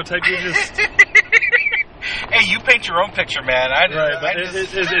stereotype. You just... Hey, you paint your own picture, man.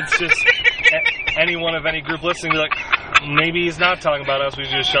 It's just anyone of any group listening be like, maybe he's not talking about us, we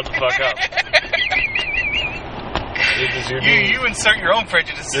should just shut the fuck up. You insert your own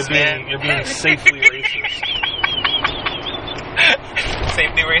prejudices, man. You're being safely racist.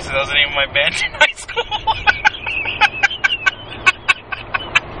 Safely racist, that was the name of my band in high school.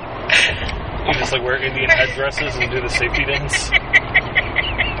 You just like wear Indian headdresses and do the safety dance.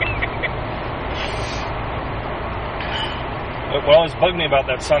 What always bugged me about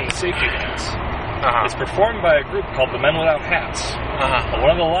that song, The Safety Dance, it's performed by a group called the Men Without Hats.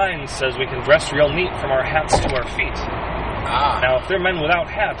 One of the lines says we can dress real neat from our hats to our feet. Now, if they're men without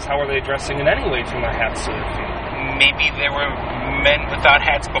hats, how are they dressing in any way from their hats to their feet? Maybe there were men without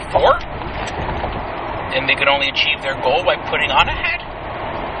hats before, and they could only achieve their goal by putting on a hat.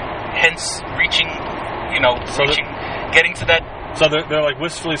 Hence, getting to that. So they're like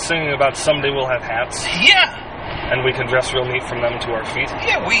wistfully singing about someday we'll have hats? Yeah. And we can dress real neat from them to our feet?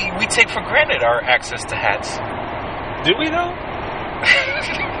 Yeah, we take for granted our access to hats. Do we, though?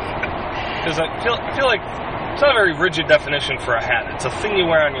 Because I feel like it's not a very rigid definition for a hat. It's a thing you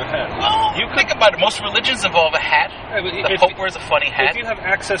wear on your head. Well, you think about it. Most religions involve a hat. The Pope wears a funny hat. If you have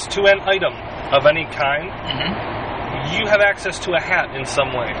access to an item of any kind, you have access to a hat in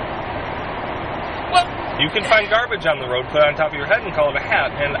some way. Well, You can find garbage on the road, put it on top of your head, and call it a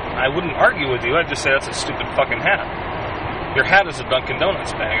hat. And I wouldn't argue with you. I'd just say that's a stupid fucking hat. Your hat is a Dunkin'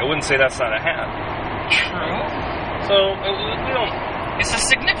 Donuts bag. I wouldn't say that's not a hat. True. So, we don't... It's the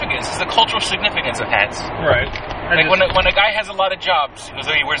significance. It's the cultural significance of hats. Right. Like when a guy has a lot of jobs, he goes,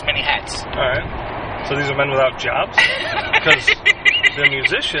 oh, he wears many hats. All right. So these are men without jobs? Because they're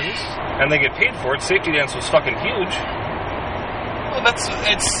musicians, and they get paid for it. Safety dance was fucking huge. Well,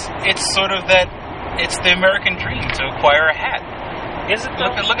 it's sort of that. It's the American dream to acquire a hat. Is it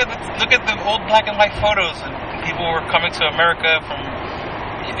though? Look at the old black and white photos, and people were coming to America from,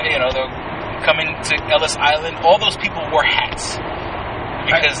 they're coming to Ellis Island. All those people wore hats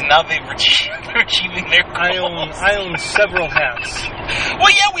because now they're achieving their goals. I own several hats.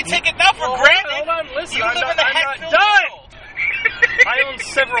 Well, yeah, we take it now for granted. Hold on, listen. You I'm live not in a hat-filled done. world. I own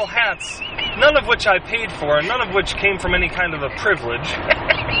several hats, none of which I paid for, and none of which came from any kind of a privilege.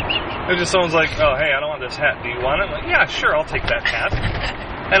 It just someone's like, oh, hey, I don't want this hat. Do you want it? I'm like, yeah, sure, I'll take that hat.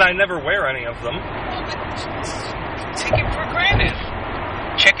 And I never wear any of them. Take it for granted.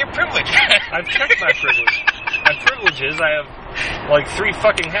 Check your privilege. I've checked my privilege. My privilege is I have like 3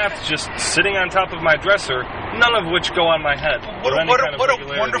 fucking hats just sitting on top of my dresser, none of which go on my head. What a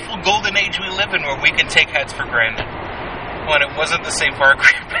wonderful golden age we live in where we can take hats for granted. When it wasn't the same for our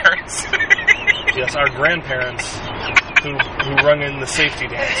grandparents. Yes, our grandparents who rung in the safety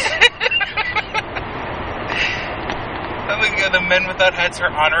dance. I think the men without hats are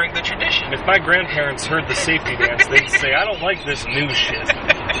honoring the tradition. If my grandparents heard the safety dance, they'd say, I don't like this new shit.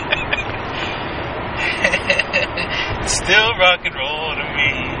 Still rock and roll to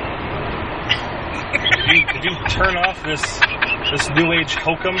me. Could you turn off this new age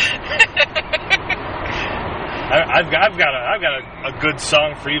hokum? I've got a good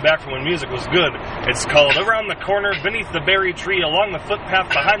song for you back from when music was good. It's called Around the Corner, Beneath the Berry Tree, Along the Footpath,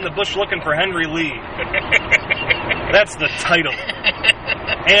 Behind the Bush, Looking for Henry Lee. That's the title.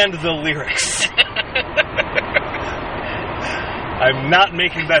 And the lyrics. I'm not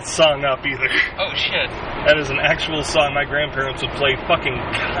making that song up either. Oh, shit. That is an actual song my grandparents would play fucking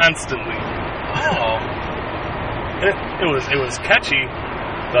constantly. Oh. It was catchy,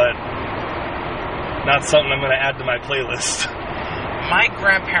 but not something I'm going to add to my playlist. My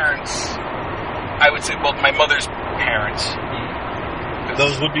grandparents, I would say, well, my mother's parents.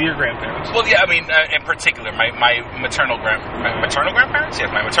 Those would be your grandparents? Well, yeah, I mean, in particular, my maternal grandparents?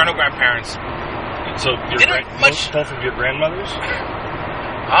 Yes, my maternal grandparents. So, both of your grandmothers?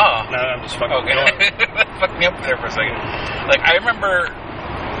 Ah. No, I'm just fucking going. Fuck me up there for a second. Like, I remember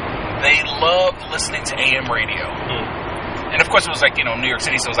they loved listening to AM radio. And of course, it was like, New York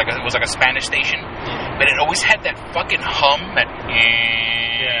City, so it was like a Spanish station. But it always had that fucking hum, that.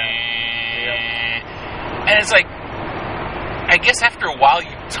 Yeah. And it's like, I guess after a while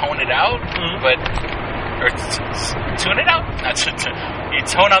you tone it out, or tune it out. You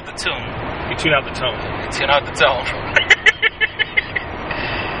tone out the tune. You tune out the tone. Tune out the tone.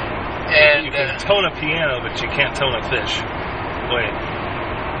 And you can tone a piano, but you can't tone a fish. Wait.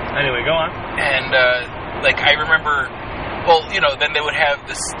 Anyway, go on. And I remember. Well, then they would have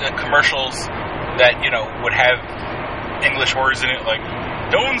the commercials that, would have English words in it, like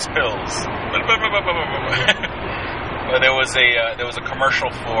Doan's pills. Well, there was a commercial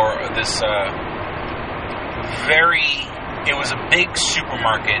for this it was a big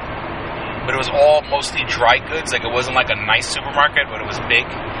supermarket, but it was all mostly dry goods. Like, it wasn't like a nice supermarket, but it was big.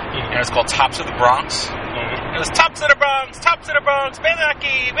 And it was called Tops of the Bronx. It was Tops of the Bronx,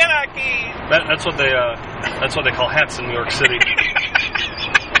 Benaki. That's what they call hats in New York City.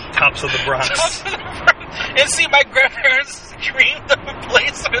 Tops of the Bronx. Tops of the Bronx. And see, my grandparents dreamed of a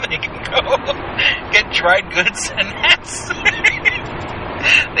place where they can go get dried goods and hats.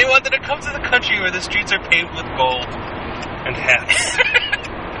 They wanted to come to the country where the streets are paved with gold. And hats.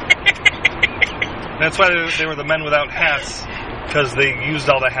 That's why they were the men without hats, because they used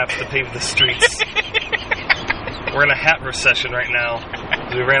all the hats to pave the streets. We're in a hat recession right now.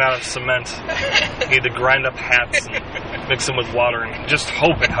 We ran out of cement. We need to grind up hats and mix them with water and just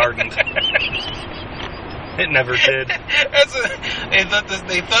hope it hardened. It never did.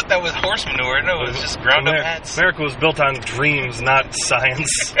 They thought that was horse manure. No, it was just ground up hats. America was built on dreams, not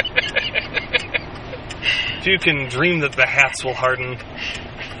science. If you can dream that the hats will harden,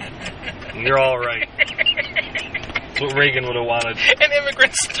 you're all right. That's what Reagan would have wanted. An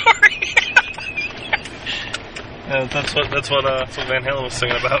immigrant story. That's what Van Halen was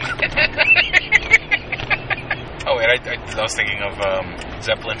singing about. Oh wait, I was thinking of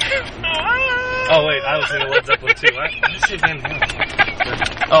Zeppelin. Oh wait, I was thinking of Led Zeppelin too. Why did you say Van Halen?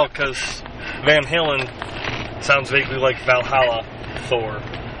 Oh, because Van Halen sounds vaguely like Valhalla, Thor.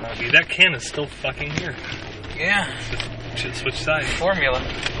 Dude, that can is still fucking here. Yeah. Should switch sides. Formula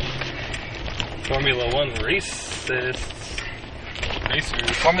 1 racers.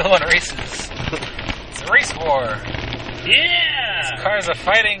 Formula 1 races. It's a race war. Yeah! These cars are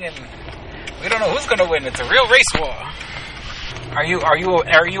fighting and we don't know who's gonna win. It's a real race war. Are you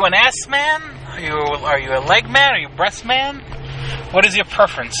an ass man? Are you a leg man? Are you a breast man? What is your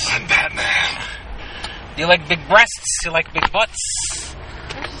preference? I'm Batman. You like big breasts? You like big butts?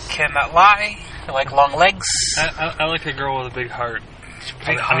 Cannot lie. You like long legs? I like a girl with a big heart.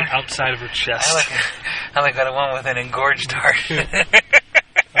 Big on heart? the outside of her chest. I like a one with an engorged heart.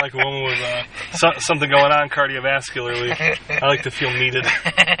 I like a woman with something going on cardiovascularly. I like to feel needed.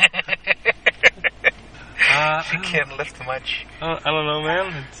 She can't lift much. I don't know,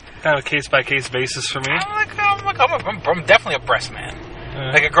 man. It's kind of a case-by-case basis for me. I'm definitely a breast man.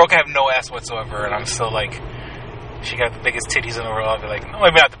 Like, a girl can have no ass whatsoever, and I'm still like, she got the biggest titties in the world. I'll be like, no,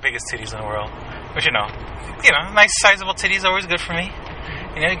 maybe not the biggest titties in the world. But, nice sizable titties always good for me.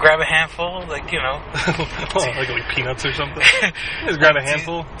 You grab a handful, like peanuts or something. Just grab a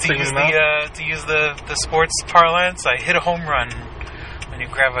handful, stick it in your mouth. To use the sports parlance, I hit a home run when you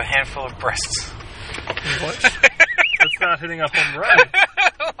grab a handful of breasts. What? That's not hitting a home run.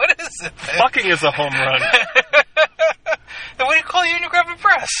 What is it then? Fucking is a home run. Then what do you call you when you grab a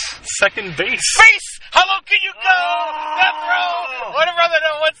breast? Second base. Base! How low can you go? Death row! What a brother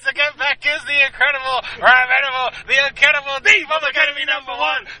that wants to get back is the incredible, the incredible, the Public Enemy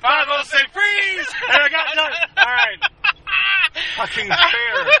 #1. 5-0, say freeze! And I got none. All right. Fucking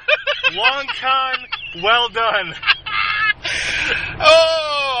fair. Long con, well done.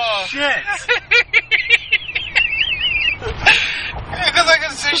 Oh! Shit. Because I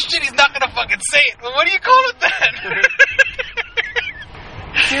can say shit, he's not gonna fucking say it. Well, what do you call it then?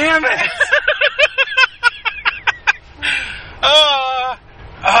 Damn it!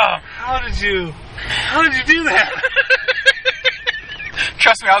 How did you do that?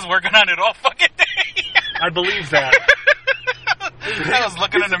 Trust me, I was working on it all fucking day. I believe that. I was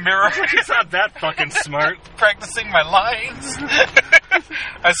looking in the mirror. He's not that fucking smart. Practicing my lines.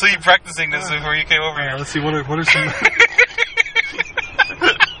 I saw you practicing this before you came over here. Let's see, what are some... What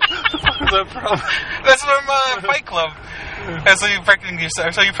the fuck is that from? That's from Fight Club. I saw you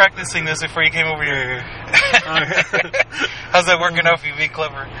practicing this before you came over here. How's that working out for you being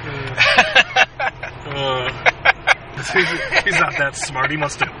clever? He's not that smart. He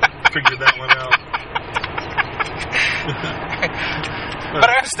must have figured that one out. But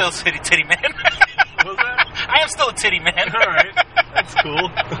I am still a titty man. What was that? I am still a titty man. Alright. That's cool.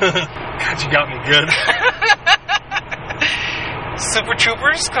 God, you got me good. Super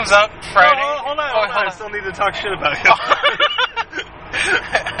Troopers comes out Friday. Hold on. I still need to talk shit about it.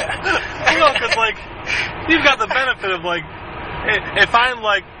 Because, you've got the benefit of, if I'm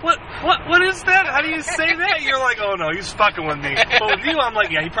like, what is that? How do you say that? You're like, oh no, he's fucking with me. But with you, I'm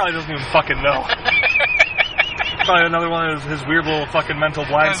like, yeah, he probably doesn't even fucking know. Probably another one of his weird little fucking mental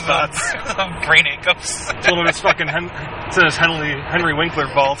blind spots. Brain hiccups. It's one of his fucking, it's in his Henry Winkler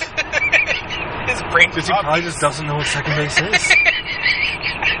vault. His brain Because he probably just doesn't know what second base is.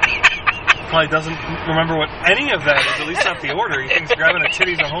 Probably doesn't remember what any of that is, at least not the order. He thinks grabbing a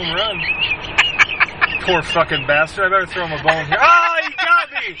titty's a home run. Poor fucking bastard. I better throw him a bone here. He got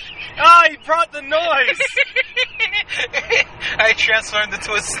me! He brought the noise! I transformed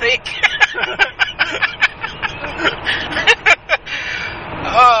into a snake.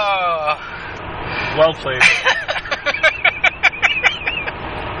 Oh. Well played.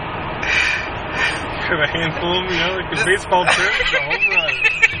 Have a handful of them, like a baseball term, it's a home run.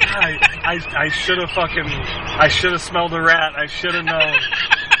 I should have smelled a rat. I should have known.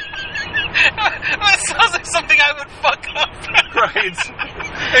 That sounds like something I would fuck up. Right.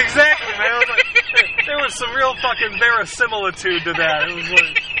 Exactly, man. There was some real fucking verisimilitude to that.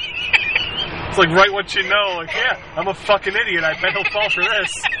 It's like write what you know. Like, yeah, I'm a fucking idiot. I bet he'll fall for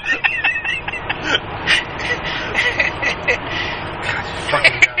this. God, you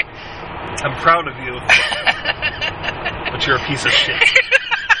fucking guy. I'm proud of you. But you're a piece of shit.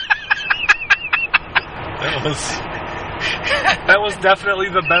 That was definitely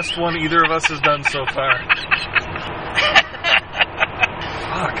the best one either of us has done so far.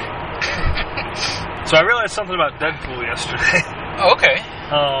 Fuck. So I realized something about Deadpool yesterday. Oh, okay.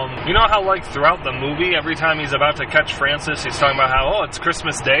 You know how, throughout the movie, every time he's about to catch Francis, he's talking about how, it's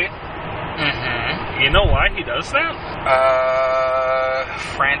Christmas Day? Mm-hmm. You know why he does that?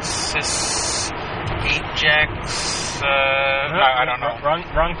 Francis Ajax, I don't know.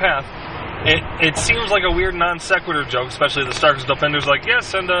 Wrong path. It seems like a weird non sequitur joke, especially the Starkest Defender's like,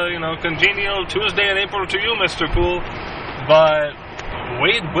 yes, and congenial Tuesday in April to you, Mr. Poole. But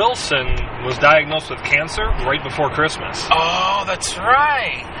Wade Wilson was diagnosed with cancer right before Christmas. Oh, that's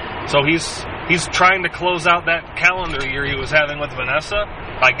right. So he's trying to close out that calendar year he was having with Vanessa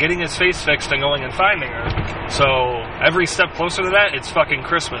by getting his face fixed and going and finding her. So every step closer to that, it's fucking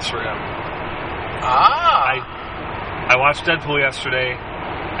Christmas for him. Ah. I watched Deadpool yesterday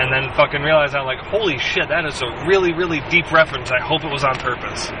and then fucking realized, I'm like, holy shit, that is a really, really deep reference. I hope it was on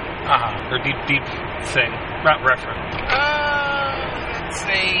purpose. Or deep thing. Not reference. Let's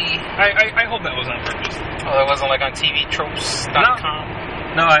see. I hope that was on purpose. Oh, that wasn't like on TVtropes.com?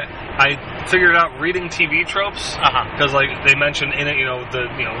 No, I figured out reading TV tropes because like they mentioned in it, the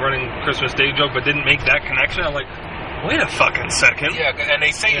running Christmas Day joke, but didn't make that connection. I'm like, wait a fucking second. Yeah, and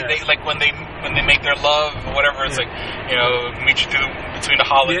they say they like when they make their love or whatever, it's like meet you between the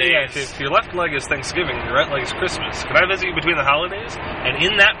holidays. Yeah. If your left leg is Thanksgiving, your right leg is Christmas. Can I visit you between the holidays? And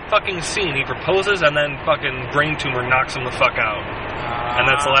in that fucking scene, he proposes, and then fucking brain tumor knocks him the fuck out. And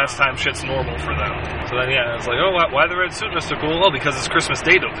that's the last time shit's normal for them. So then, I was like, oh, why the red suit, Mr. Cool? Well, because it's Christmas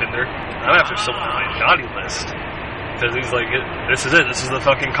Day, Dopinder. I'm after someone on my naughty list. Because he's like, this is it. This is the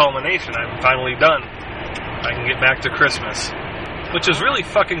fucking culmination. I'm finally done. I can get back to Christmas. Which is really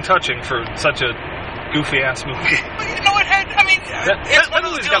fucking touching for such a goofy-ass movie. It's one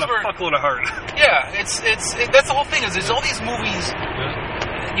of those movie's got a fuckload of heart. Yeah, it's that's the whole thing, is there's all these movies.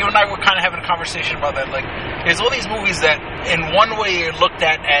 You and I were kind of having a conversation about that. Like, there's all these movies that, in one way, are looked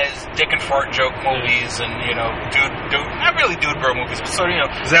at as dick and fart joke movies, and dude, not really dude bro movies, but sort of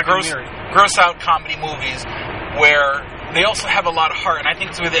gross out comedy movies, where they also have a lot of heart, and I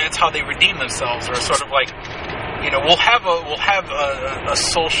think that's how they redeem themselves, or sort of like, we'll have a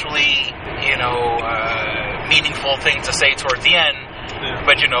socially, meaningful thing to say towards the end.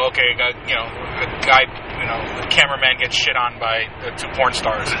 But a cameraman gets shit on by 2 porn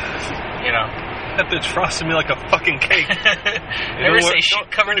stars. That bitch frosted me like a fucking cake. Never say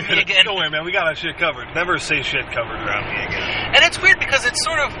shit covered me again. Don't worry, man. We got our shit covered. Never say shit covered around me again. And it's weird because it's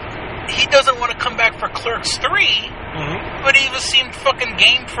sort of, he doesn't want to come back for Clerks 3, but he seemed fucking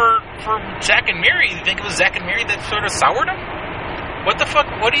game for Zack and Miri. You think it was Zack and Miri that sort of soured him? What the fuck?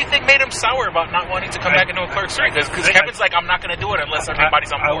 What do you think made him sour about not wanting to come back into a Clerks 3? Because Kevin's like, I'm not going to do it unless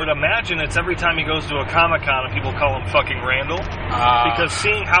everybody's on board. I would imagine it's every time he goes to a Comic-Con and people call him fucking Randall. Because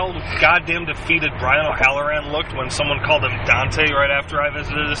seeing how goddamn defeated Brian O'Halloran looked when someone called him Dante right after I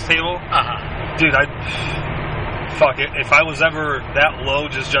visited his table. Dude, fuck it. If I was ever that low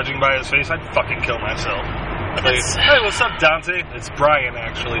just judging by his face, I'd fucking kill myself. Like, hey, what's up, Dante? It's Brian,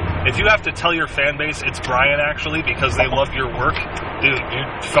 actually. If you have to tell your fan base it's Brian, actually, because they love your work, dude,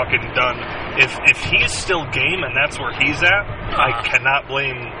 you're fucking done. If he's still game and that's where he's at, I cannot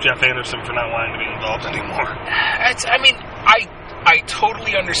blame Jeff Anderson for not wanting to be involved anymore. I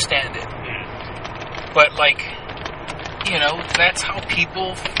totally understand it. But, like, that's how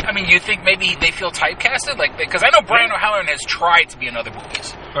people... you think maybe they feel typecasted? Like, because I know Brian O'Halloran has tried to be in other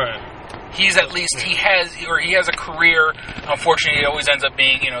movies. Right. He's at least, he has a career. Unfortunately, it always ends up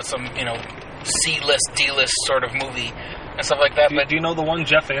being, some, C-list, D-list sort of movie and stuff like that. Do you know the one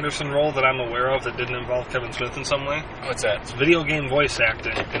Jeff Anderson role that I'm aware of that didn't involve Kevin Smith in some way? What's that? It's video game voice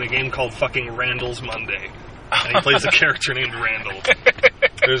acting in a game called fucking Randall's Monday. And he plays a character named Randall.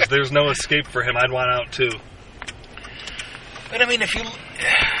 There's no escape for him. I'd want out, too. But, if you...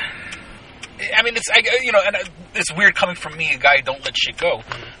 it's weird coming from me, a guy who don't let shit go.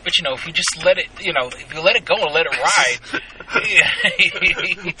 But, if you just let it, if you let it go and let it ride.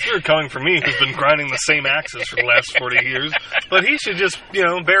 It's weird coming from me, who's been grinding the same axes for the last 40 years. But he should just,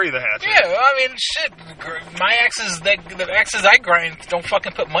 bury the hatchet. Yeah, shit. My axes, the axes I grind don't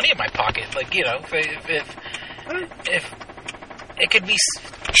fucking put money in my pocket. Like, if it could be...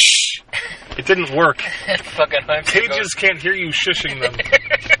 Shh. It didn't work. Fucking Cages can't hear you shushing them.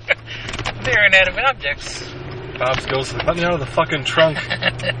 They're inanimate objects. Bob's ghost, let me out of the fucking trunk.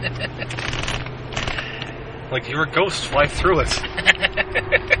 Like you're a ghost, fly through it.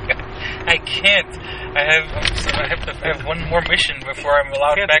 I can't. I have one more mission before I'm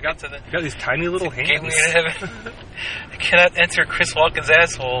allowed back into the... You got these tiny little hands. I cannot enter Chris Walken's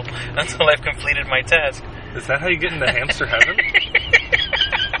asshole until I've completed my task. Is that how you get into hamster heaven?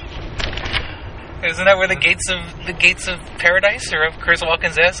 Isn't that where the gates of paradise are of Chris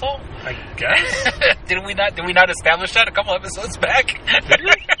Walken's asshole? I guess. Did we not establish that a couple episodes back? Did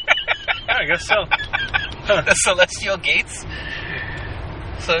we? Yeah, I guess so. The celestial gates.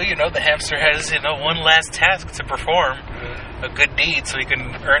 So the hamster has one last task to perform, a good deed, so he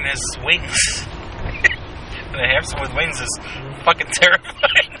can earn his wings. And a hamster with wings is fucking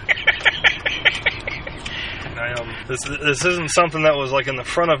terrifying. This isn't something that was like in the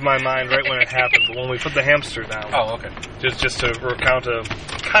front of my mind right when it happened, but when we put the hamster down. Oh, okay. Just to recount a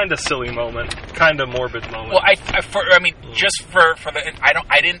kind of silly moment, kind of morbid moment. Well, I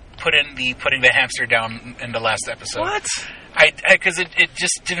didn't put in the putting the hamster down in the last episode. What? Because it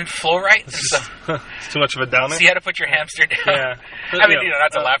just didn't flow right. It's too much of a downer. So you had to put your hamster down. Yeah. I mean,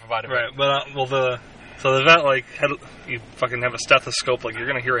 not to laugh about it. Right, but So the vet, like, you fucking have a stethoscope, like, you're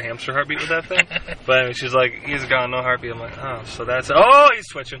going to hear a hamster heartbeat with that thing? But I mean, she's like, he's gone, no heartbeat. I'm like, oh, so that's it. Oh, he's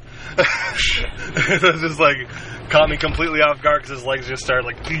twitching. It just, like, caught me completely off guard because his legs just started,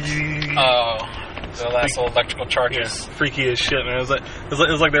 like... Oh, the last little electrical charges. Yeah, freaky as shit, man. It was like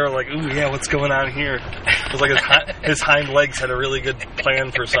they were like, ooh, yeah, what's going on here? It was like his hind legs had a really good plan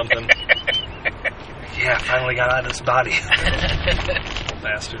for something. Yeah, finally got out of his body.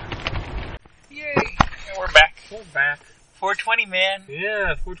 Bastard. Yay. We're back. 420, man.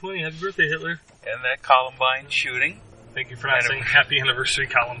 Yeah, 420. Happy birthday, Hitler. And that Columbine shooting. Thank you for not saying happy anniversary,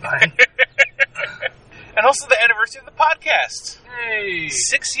 Columbine. And also the anniversary of the podcast. Hey.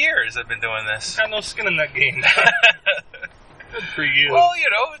 6 years I've been doing this. Got no skin in that game. Good for you. Well,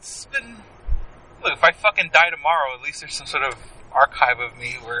 it's been... Look, if I fucking die tomorrow, at least there's some sort of archive of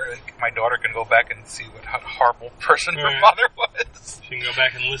me where my daughter can go back and see what a horrible person her father was. She can go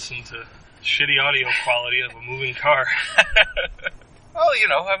back and listen to shitty audio quality of a moving car. Well,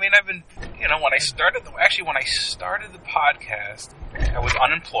 I've been, when I started the podcast, I was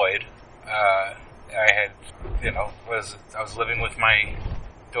unemployed. I was living with my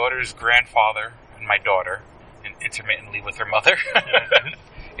daughter's grandfather and my daughter, and intermittently with her mother.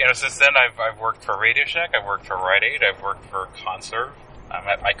 Since then I've worked for Radio Shack, I've worked for Rite Aid, I've worked for Conserve. I'm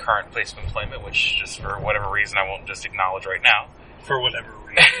at my current place of employment, which just for whatever reason I won't just acknowledge right now. For whatever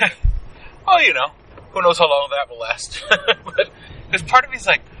reason. Well, who knows how long that will last. But because part of me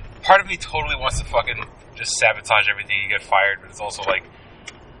totally wants to fucking just sabotage everything and get fired, but it's also like,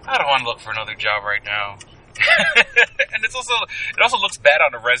 I don't want to look for another job right now. And it also looks bad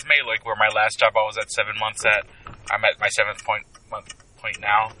on a resume, like where my last job I was at 7 months at. I'm at my 7th month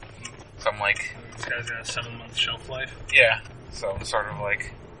now. So I'm like, this guy's got a 7-month shelf life. Yeah. So I'm sort of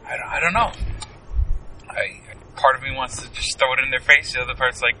like, I don't know. Part of me wants to just throw it in their face. The other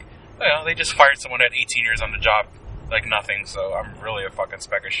part's like, well, they just fired someone at 18 years on the job, like nothing. So I'm really a fucking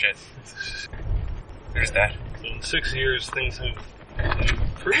speck of shit. There's that. So in 6 years, things have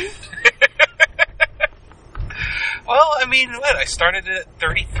improved. Well, I mean, I started at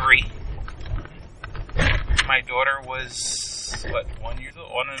 33. My daughter was 1 year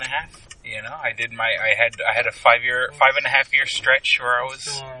old, 1.5. I had a 5.5 year stretch where I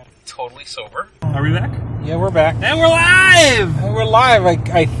was totally sober. Are we back? Yeah, we're back. And we're live! And we're live,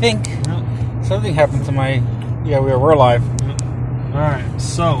 I think. Something happened to my... Yeah, we're live. Alright,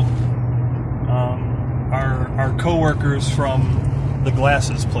 so... Our co-workers from the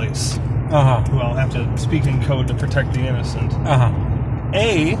glasses place, who I'll have to speak in code to protect the innocent,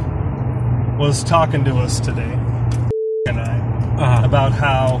 A was talking to us today, and I, about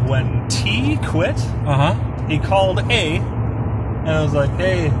how when T quit, he called A, and I was like,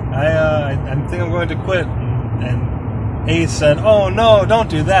 hey, I think I'm going to quit. And A said, oh no, don't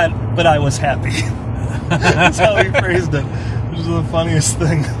do that, but I was happy. That's how he phrased it, which is the funniest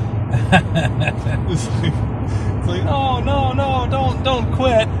thing. It's like, oh no, don't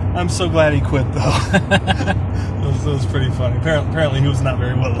quit. I'm so glad he quit though. It was pretty funny. Apparently he was not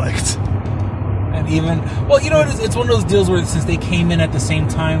very well liked. And even, it's one of those deals where since they came in at the same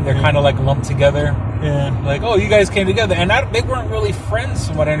time, they're kind of like lumped together. Yeah. Like, oh, you guys came together. And they weren't really friends,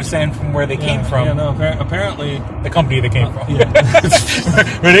 from what I understand, from where they came from. Yeah, no, apparently... The company they came from. Yeah.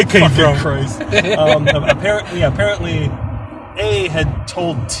 Where they came from. Christ. Apparently, A had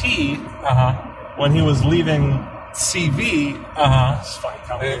told T, when he was leaving CV, it's fine,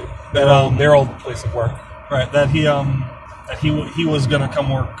 their old place of work. Right, that he was going to come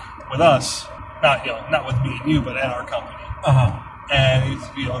work with us. Not with me and you, but at our company. And he's,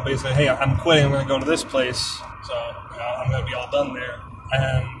 basically, hey, I'm quitting. I'm going to go to this place, so I'm going to be all done there.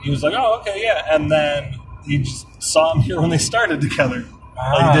 And he was like, oh, okay, yeah. And then he just saw him here when they started together.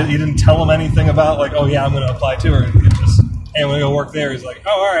 Like, he didn't tell him anything about, like, oh yeah, I'm going to apply to her. He just, hey, I'm going to go work there. He's like, oh,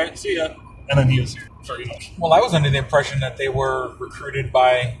 all right, see ya. And then he was here. Well, I was under the impression that they were recruited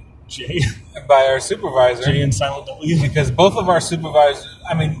by Jay, by our supervisor, Jay and Silent W, because both of our supervisors,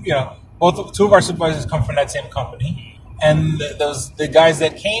 two of our supervisors come from that same company, and the guys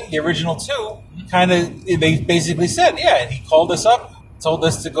that came, the original two, they basically said, yeah, he called us up, told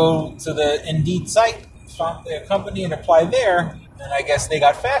us to go to the Indeed site, found their company and apply there, and I guess they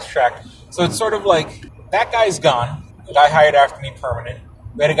got fast tracked. So it's sort of like, that guy's gone, the guy hired after me permanent,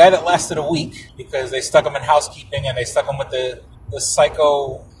 We had a guy that lasted a week because they stuck him in housekeeping and they stuck him with the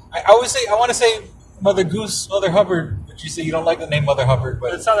psycho. I want to say Mother Goose, Mother Hubbard, but you say you don't like the name Mother Hubbard.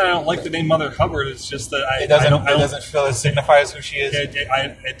 But it's not that I don't like the name Mother Hubbard. It's just that it doesn't feel as signifies who she is.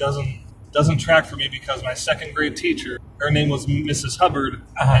 It doesn't track for me because my second grade teacher, her name was Mrs. Hubbard,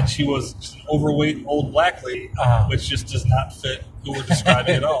 and she was just an overweight old black lady, which just does not fit who we're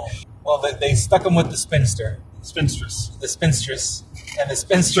describing at all. Well, they stuck him with the spinster. Spinstress. The spinstress. And the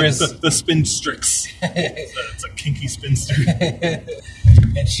spinstress. The spinstrix. It's a kinky spinster.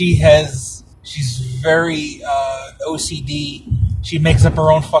 And she's very OCD. She makes up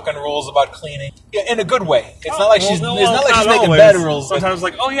her own fucking rules about cleaning. Yeah, in a good way. It's not like she's making bad rules. Sometimes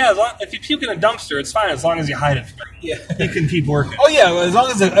like, oh yeah, if you puke in a dumpster, it's fine as long as you hide it. Yeah. You can keep working. Oh yeah, as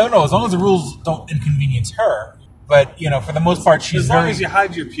long as the rules don't inconvenience her. But, for the most part, she's as long as you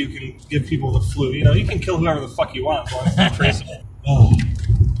hide your puke and give people the flu. You can kill whoever the fuck you want as long as it's traceable.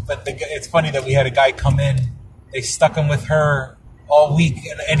 But it's funny that we had a guy come in. They stuck him with her all week.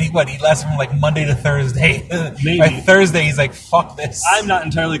 And he lasted from like Monday to Thursday. Maybe. By Thursday, he's like, fuck this. I'm not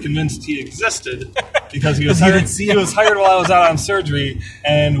entirely convinced he existed because he was hired. He was hired while I was out on surgery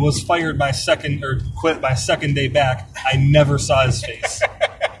and was fired quit my second day back. I never saw his face.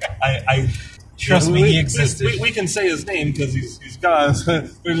 Trust me, he existed. We can say his name because he's gone.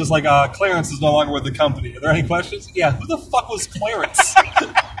 They're just like, Clarence is no longer with the company. Are there any questions? Yeah, who the fuck was Clarence?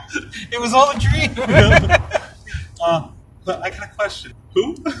 It was all a dream. I got a question.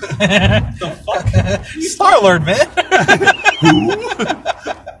 Who? The fuck? Star-Lord, man. Who?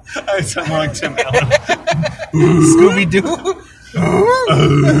 I sound more like Tim Allen. Scooby-Doo?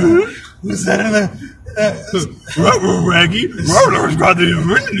 Who's that in the... Raggy, Roller's got the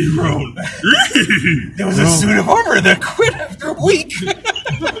Infinity Road. There was a suit of armor that quit after a week.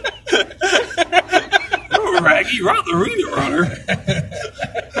 Raggy, run the runner.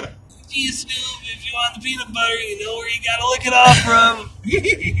 Gee, Snoop, if you want the peanut butter, you know where you gotta lick it off from.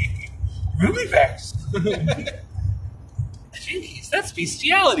 Ruby Facts. Jeez, that's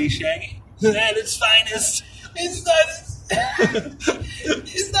bestiality, Shaggy. At its finest. It's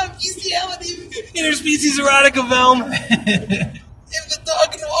not bestiality. Interspecies erotica, Velma. If the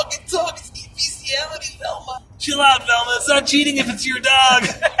dog can walk and talk, it's bestiality, Velma. Chill out, Velma. It's not cheating if it's your dog.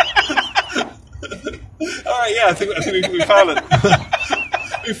 All right, yeah, I think we found it.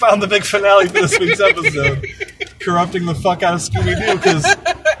 We found the big finale for this week's episode. Corrupting the fuck out of Scooby-Doo, because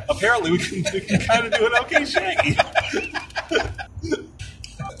apparently we can kind of do an okay Shaggy.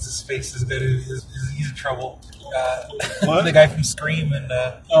 His face is good. He's in trouble. What? The guy from Scream and...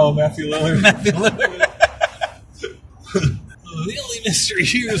 Matthew Lillard. Matthew Lillard. The only mystery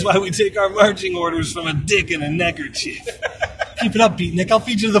here is why we take our marching orders from a dick and a neckerchief. Keep it up, Beatnik. I'll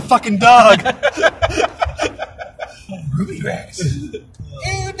feed you to the fucking dog. Ruby Rex.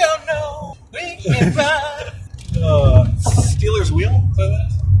 You don't know. We can ride. Steelers Wheel? Is that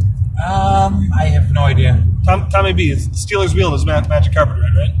it? I have no idea. Tommy B. It's Steelers Wheel is Magic Carpet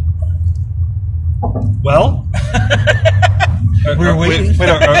Ride, right? Well? We're waiting. Wait,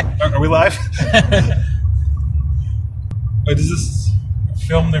 are we live? Wait, is this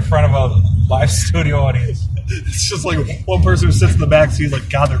filmed in front of a live studio audience? It's just like one person who sits in the back sees like,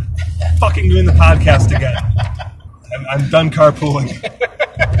 God, they're fucking doing the podcast again. I'm done carpooling.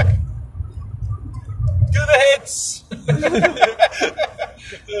 Do the hits!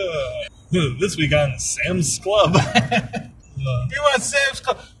 This week on Sam's Club. You want Sam's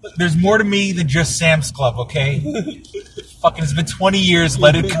Club? Look, there's more to me than just Sam's Club, okay? Fucking, it's been 20 years,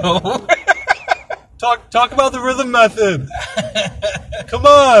 let it go. Talk about the rhythm method. Come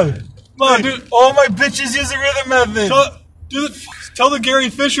on, dude. All my bitches use the rhythm method. Tell the Gary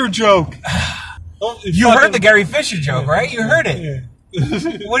Fisher joke. You heard the Gary Fisher joke, right? You heard it. Yeah.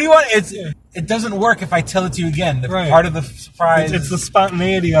 What do you want? It doesn't work if I tell it to you again. Part of the surprise. It's the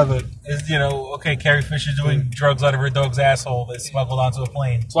spontaneity of it. Is okay, Carrie Fisher's doing drugs out of her dog's asshole that's smuggled onto a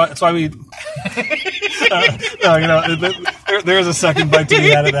plane. That's why we. There's a second bite to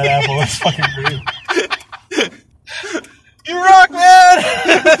be out of that apple. It's fucking great. You rock, man!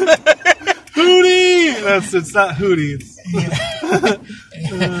 Hootie! It's not Hootie.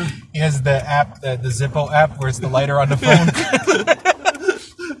 He has the app, the Zippo app, where it's the lighter on the phone.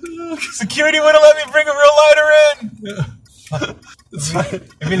 Security wouldn't let me bring a real lighter in.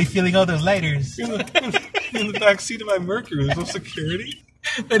 I'm really feeling all those lighters. In the back seat of my Mercury, there's no security.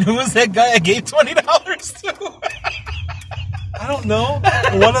 And who was that guy I gave $20 to? I don't know.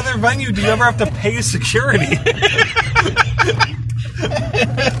 What other venue do you ever have to pay security?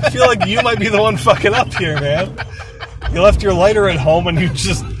 I feel like you might be the one fucking up here, man. You left your lighter at home and you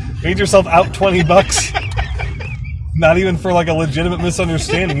just made yourself out $20. Not even for like a legitimate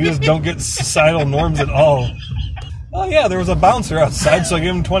misunderstanding. You just don't get societal norms at all. Oh yeah, there was a bouncer outside, so I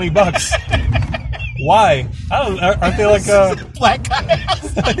gave him $20. Why? I don't. Aren't they like a black guy?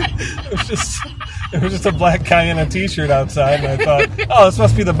 There was just a black guy in a t-shirt outside, and I thought, oh, this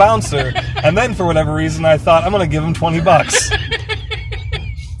must be the bouncer. And then for whatever reason, I thought I'm going to give him $20.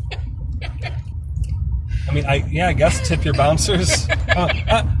 I mean, I guess tip your bouncers.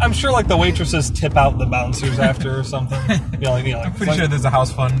 I'm sure like the waitresses tip out the bouncers after or something. I'm pretty sure there's a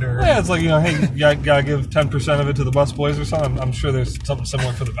house fund or... Yeah, it's like, hey, you gotta give 10% of it to the busboys or something. I'm sure there's something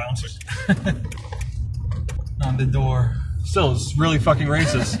similar for the bouncers. On the door. Still, it's really fucking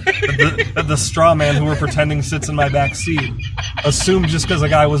racist that the straw man who we're pretending sits in my back seat assumed just because a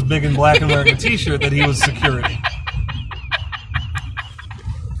guy was big and black and wearing a t-shirt that he was security.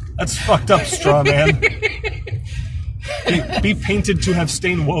 That's fucked up, straw man. Be painted to have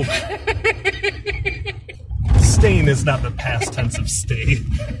stain woke. Stain is not the past tense of stay.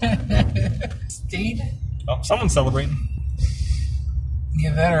 Stain? Oh, someone's celebrating.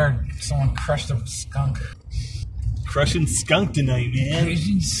 Yeah, that or someone crushed a skunk. Crushing skunk tonight, man.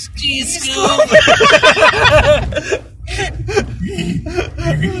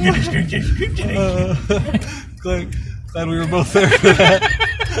 Glad we were both there for that.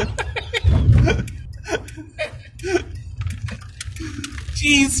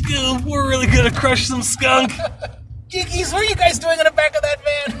 Jeez, Scoob, we're really gonna crush some skunk. Jinkies, what are you guys doing in the back of that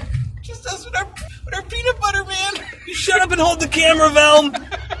van? Just us with our peanut butter, man. You shut up and hold the camera, Velm.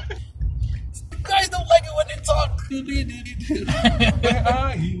 Guys don't like it when they talk. Where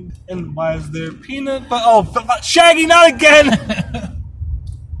are you? And why is there peanut butter? Oh, Shaggy, not again!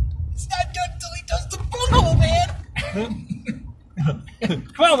 It's not done until he does the bunghole, man.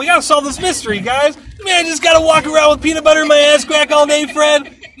 Come on, we gotta solve this mystery, guys. Man, I just gotta walk around with peanut butter in my ass crack all day, Fred.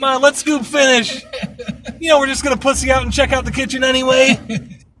 Come on, let Scoop finish. We're just gonna pussy out and check out the kitchen anyway.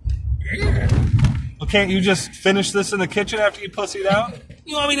 Well, can't you just finish this in the kitchen after you pussied out?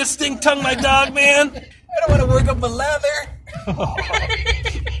 You want me to stink tongue my dog, man? I don't want to work up a lather.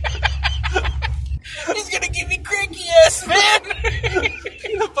 He's gonna give me cranky ass, man.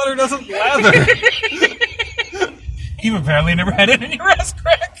 Peanut butter doesn't lather. You've apparently never had it in your ass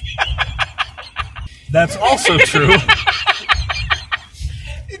crack. That's also true.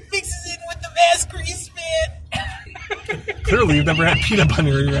 It mixes in with the ass grease, man. Clearly, you've never had peanut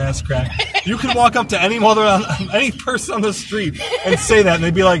butter in your ass crack. You can walk up to any person on the street and say that, and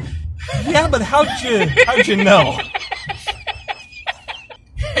they'd be like, "Yeah, but how'd you know?"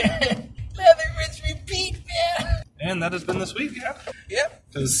 Lather, rinse, repeat, man. And that has been this week, yeah. Yep.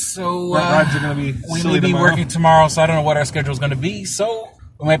 So rides are going to be we may be working tomorrow, so I don't know what our schedule is going to be. So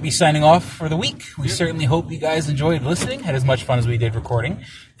we might be signing off for the week. We certainly hope you guys enjoyed listening, had as much fun as we did recording.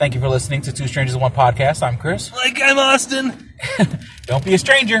 Thank you for listening to Two Strangers in One Podcast. I'm Chris. I'm Austin. Don't be a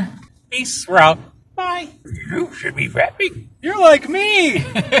stranger. Peace. We're out. Bye. You should be rapping. You're like me. You're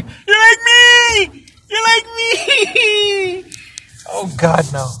like me. You're like me. Oh God,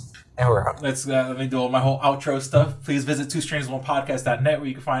 no. And we're out. Let me do all my whole outro stuff. Please visit twostrangersonePodcast.net where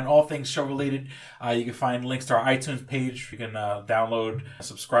you can find all things show related. You can find links to our iTunes page. You can download,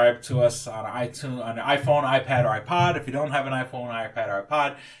 subscribe to us on iTunes, on an iPhone, iPad, or iPod. If you don't have an iPhone, iPad, or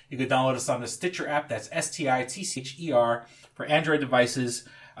iPod, you can download us on the Stitcher app. That's STITCHER for Android devices.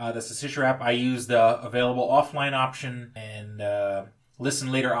 That's the Stitcher app. I use the available offline option and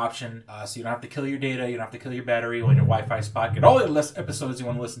listen later option, so you don't have to kill your data, you don't have to kill your battery when your Wi-Fi spot. Get all the episodes you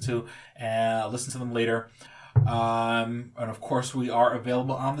want to listen to, and listen to them later. And of course, we are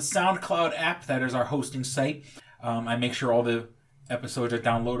available on the SoundCloud app. That is our hosting site. I make sure all the episodes are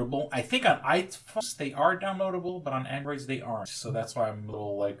downloadable. I think on iPhones they are downloadable, but on Androids they aren't. So that's why I'm a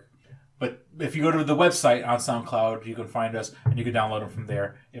little like... But if you go to the website on SoundCloud, you can find us, and you can download them from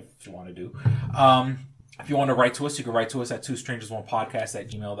there if you want to do. If you want to write to us, you can write to us at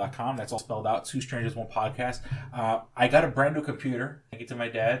twostrangersonepodcast@gmail.com. That's all spelled out, twostrangersonepodcast. I got a brand new computer. Thank you to my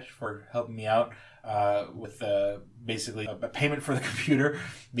dad for helping me out with basically a payment for the computer,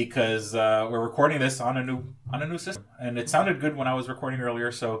 because we're recording this on a new system, and it sounded good when I was recording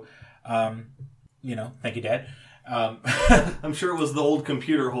earlier. So, thank you, Dad. I'm sure it was the old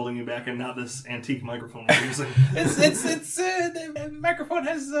computer holding you back and not this antique microphone we're using. The microphone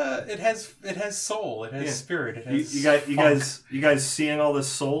has soul. It has spirit. It has you guys seeing all this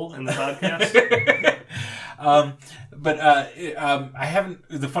soul in the podcast? I haven't.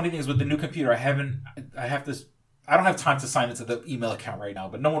 The funny thing is with the new computer, I don't have time to sign into the email account right now,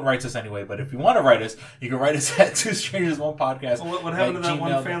 but no one writes us anyway. But if you want to write us, you can write us at twostrangersonepodcast. Well, what happened to that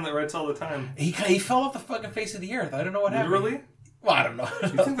one fan that writes all the time? He fell off the fucking face of the earth. I don't know what happened. Really? Well, I don't know.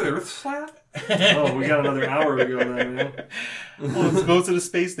 You think the Earth's flat? Oh, we got another hour to go then, man. Well, let's go to the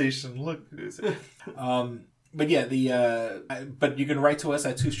space station. Look. But yeah, but you can write to us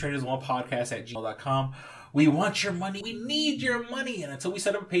at twostrangersonepodcast@gmail.com. We want your money. We need your money. And until we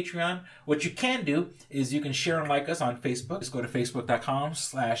set up a Patreon, what you can do is you can share and like us on Facebook. Just go to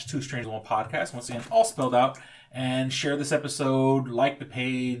facebook.com/twostrangersonepodcast. Once again, all spelled out. And share this episode, like the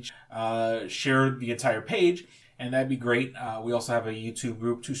page, share the entire page. And that'd be great. We also have a YouTube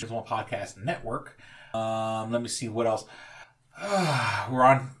group, Two Strangers One Podcast Network. Let me see what else. We're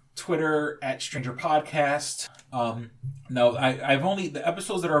on Twitter at Stranger Podcast. No, I've only, the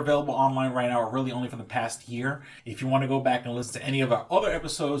episodes that are available online right now are really only from the past year. If you want to go back and listen to any of our other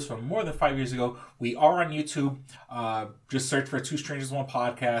episodes from more than 5 years ago, we are on YouTube. Just search for Two Strangers One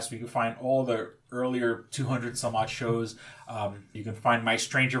Podcast. You can find all the earlier 200 some odd shows. You can find my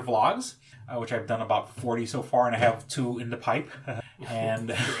Stranger Vlogs, which I've done about 40 so far, and I have 2 in the pipe,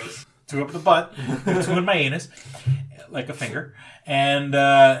 and 2 up the butt, 2 in my anus, like a finger. And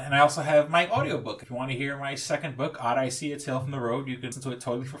I also have my audiobook. If you want to hear my second book, Odd I See, A Tale from the Road, you can listen to it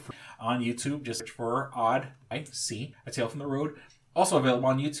totally for free on YouTube. Just search for Odd I See, A Tale from the Road. Also available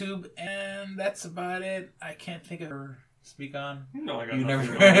on YouTube, and that's about it. I can't think of her speak on. No, I got you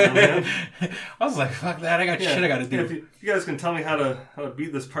nothing never. going on, man. I was like, fuck that. I got shit I got to do. Yeah, if you guys can tell me how to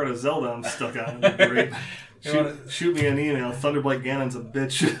beat this part of Zelda I'm stuck on, that'd be great. Shoot me an email. Thunderblight Ganon's a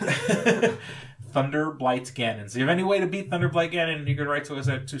bitch. Thunderblight Ganon. So if you have any way to beat Thunderblight Ganon, you can write to us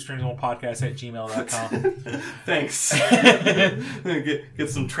at twostrangersonepodcast@gmail.com. Thanks. Get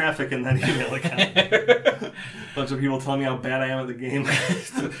some traffic in that email account. Bunch of people telling me how bad I am at the game.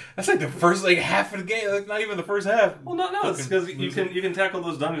 That's like the first half of the game. Like, not even the first half. Well, no, it's because you can tackle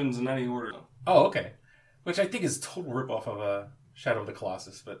those dungeons in any order. Oh, okay. Which I think is a total ripoff of Shadow of the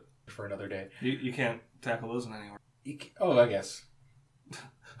Colossus, but for another day. You can't tackle those in any order. Oh, I guess.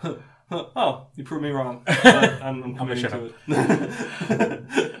 Oh, you proved me wrong. I'm committing to it.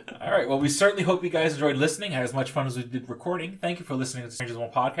 All right. Well, we certainly hope you guys enjoyed listening, had as much fun as we did recording. Thank you for listening to the Strangers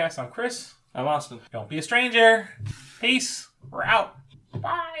One Podcast. I'm Chris. I'm Austin. Don't be a stranger. Peace. We're out.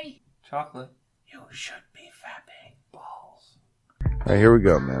 Bye. Chocolate. You should be fapping balls. All right, here we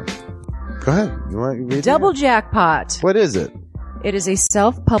go, man. Go ahead. You want to read Double Jackpot. What is it? It is a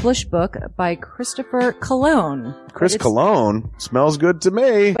self-published book by Christopher Cologne. Chris Cologne? Smells good to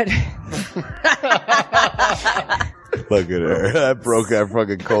me. But look at her. That broke that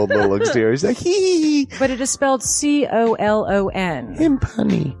fucking cold little exterior. He's like, hee. But it is spelled Colon. Him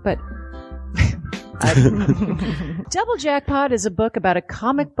punny. But Double Jackpot is a book about a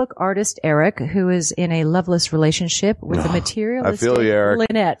comic book artist, Eric, who is in a loveless relationship with a materialistic I feel you, Eric.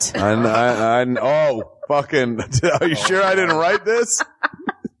 Lynette. Oh, fucking. Are you sure I didn't write this?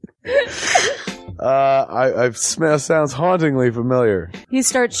 Sounds hauntingly familiar. He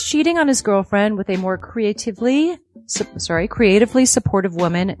starts cheating on his girlfriend with a more creatively supportive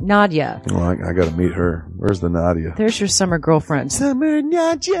woman, Nadia. Well, I gotta meet her. Where's the Nadia? There's your summer girlfriend. Summer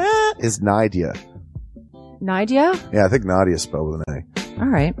Nadia is Nadia. Nadia? Yeah, I think Nadia is spelled with an A. All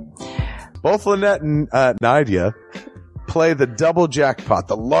right. Both Lynette and Nadia play the double jackpot,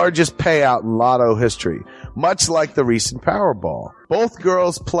 the largest payout in lotto history, much like the recent Powerball. Both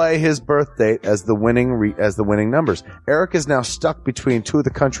girls play his birth date as the winning numbers. Eric is now stuck between two of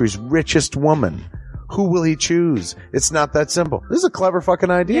the country's richest women. Who will he choose? It's not that simple. This is a clever fucking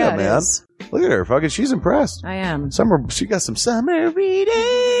idea, yeah, man. Is. Look at her, fucking. She's impressed. I am. She got some summer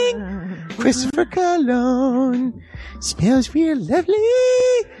reading. Christopher Cologne smells real lovely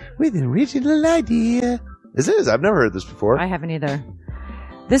with an original idea. This is. I've never heard this before. I haven't either.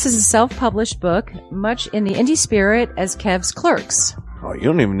 This is a self-published book, much in the indie spirit as Kev's Clerks. Oh, you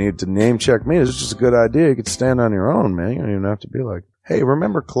don't even need to name check me. This is just a good idea. You could stand on your own, man. You don't even have to be like, hey,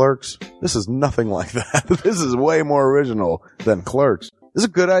 remember Clerks? This is nothing like that. This is way more original than Clerks. This is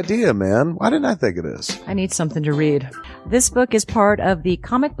a good idea, man. Why didn't I think of this? I need something to read. This book is part of the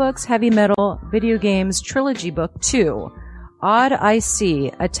Comic Books, Heavy Metal, Video Games Trilogy Book 2. Odd I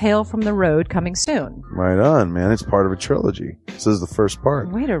See, A Tale from the Road, coming soon. Right on, man. It's part of a trilogy. This is the first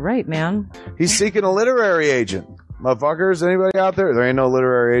part. Way to write, man. He's seeking a literary agent. Motherfuckers, anybody out there? There ain't no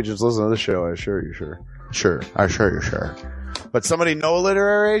literary agents listening to this show, I assure you, sure. Sure. I assure you, sure. But somebody know a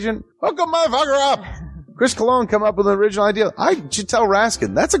literary agent? Hook a motherfucker up! Chris Cologne come up with an original idea. I should tell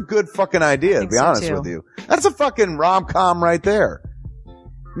Raskin. That's a good fucking idea, to be honest with you. That's a fucking rom-com right there.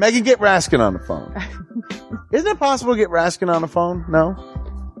 Megan, get Raskin on the phone. Isn't it possible to get Raskin on the phone? No?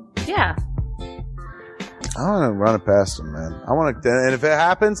 Yeah. I want to run it past him, man. I want to, and if it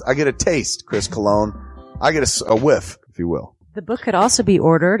happens, I get a taste, Chris Cologne. I get a whiff, if you will. The book could also be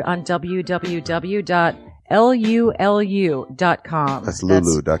ordered on www.etsy.com LULU.com. That's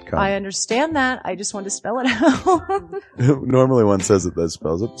Lulu.com. I understand that. I just wanted to spell it out. Normally one says it, that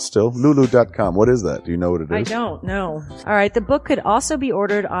spells it. Still, Lulu.com. What is that? Do you know what it is? I don't know. All right. The book could also be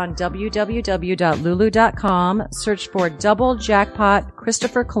ordered on www.lulu.com. Search for Double Jackpot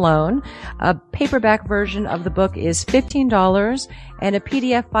Christopher Cologne. A paperback version of the book is $15 and a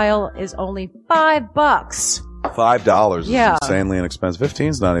PDF file is only $5. $5 is Yeah. insanely inexpensive.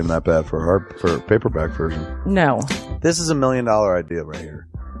 15's not even that bad for a paperback version. No. This is $1 million idea right here.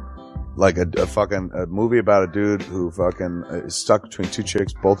 Like a movie about a dude who fucking is stuck between two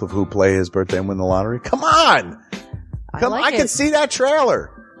chicks, both of who play his birthday and win the lottery. Come on! I can see that trailer.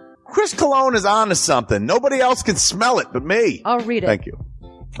 Chris Cologne is on to something. Nobody else can smell it but me. I'll read it. Thank you.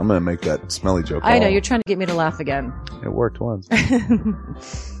 I'm going to make that smelly joke. I know. You're trying to get me to laugh again. It worked once.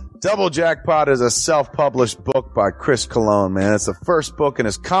 Double Jackpot is a self-published book by Chris Cologne, man. It's the first book in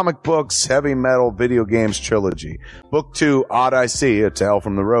his comic books, heavy metal, video games trilogy. Book 2, Odd I See, A Tale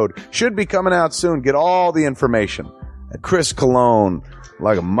from the Road, should be coming out soon. Get all the information at Chris Cologne,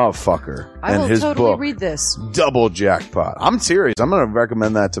 like a motherfucker. I and will his totally book, read this. Double Jackpot. I'm serious. I'm going to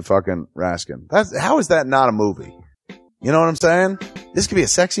recommend that to fucking Raskin. How is that not a movie? You know what I'm saying? This could be a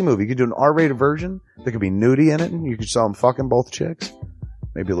sexy movie. You could do an R-rated version. There could be nudie in it, and you could show them fucking both chicks.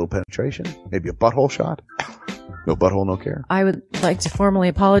 Maybe a little penetration. Maybe a butthole shot. No butthole, no care. I would like to formally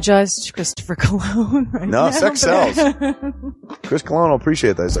apologize to Christopher Cologne right now. No, sex sells. Chris Cologne will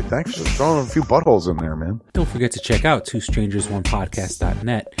appreciate that. He's like, thanks for throwing a few buttholes in there, man. Don't forget to check out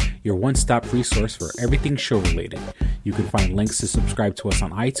twostrangersonepodcast.net, your one-stop resource for everything show-related. You can find links to subscribe to us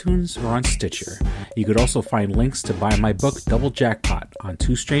on iTunes or on Stitcher. You could also find links to buy my book, Double Jackpot, on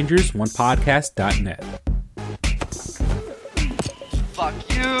twostrangersonepodcast.net. Fuck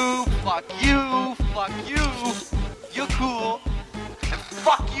you, fuck you, fuck you. You're cool. And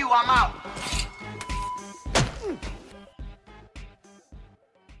fuck you, I'm out.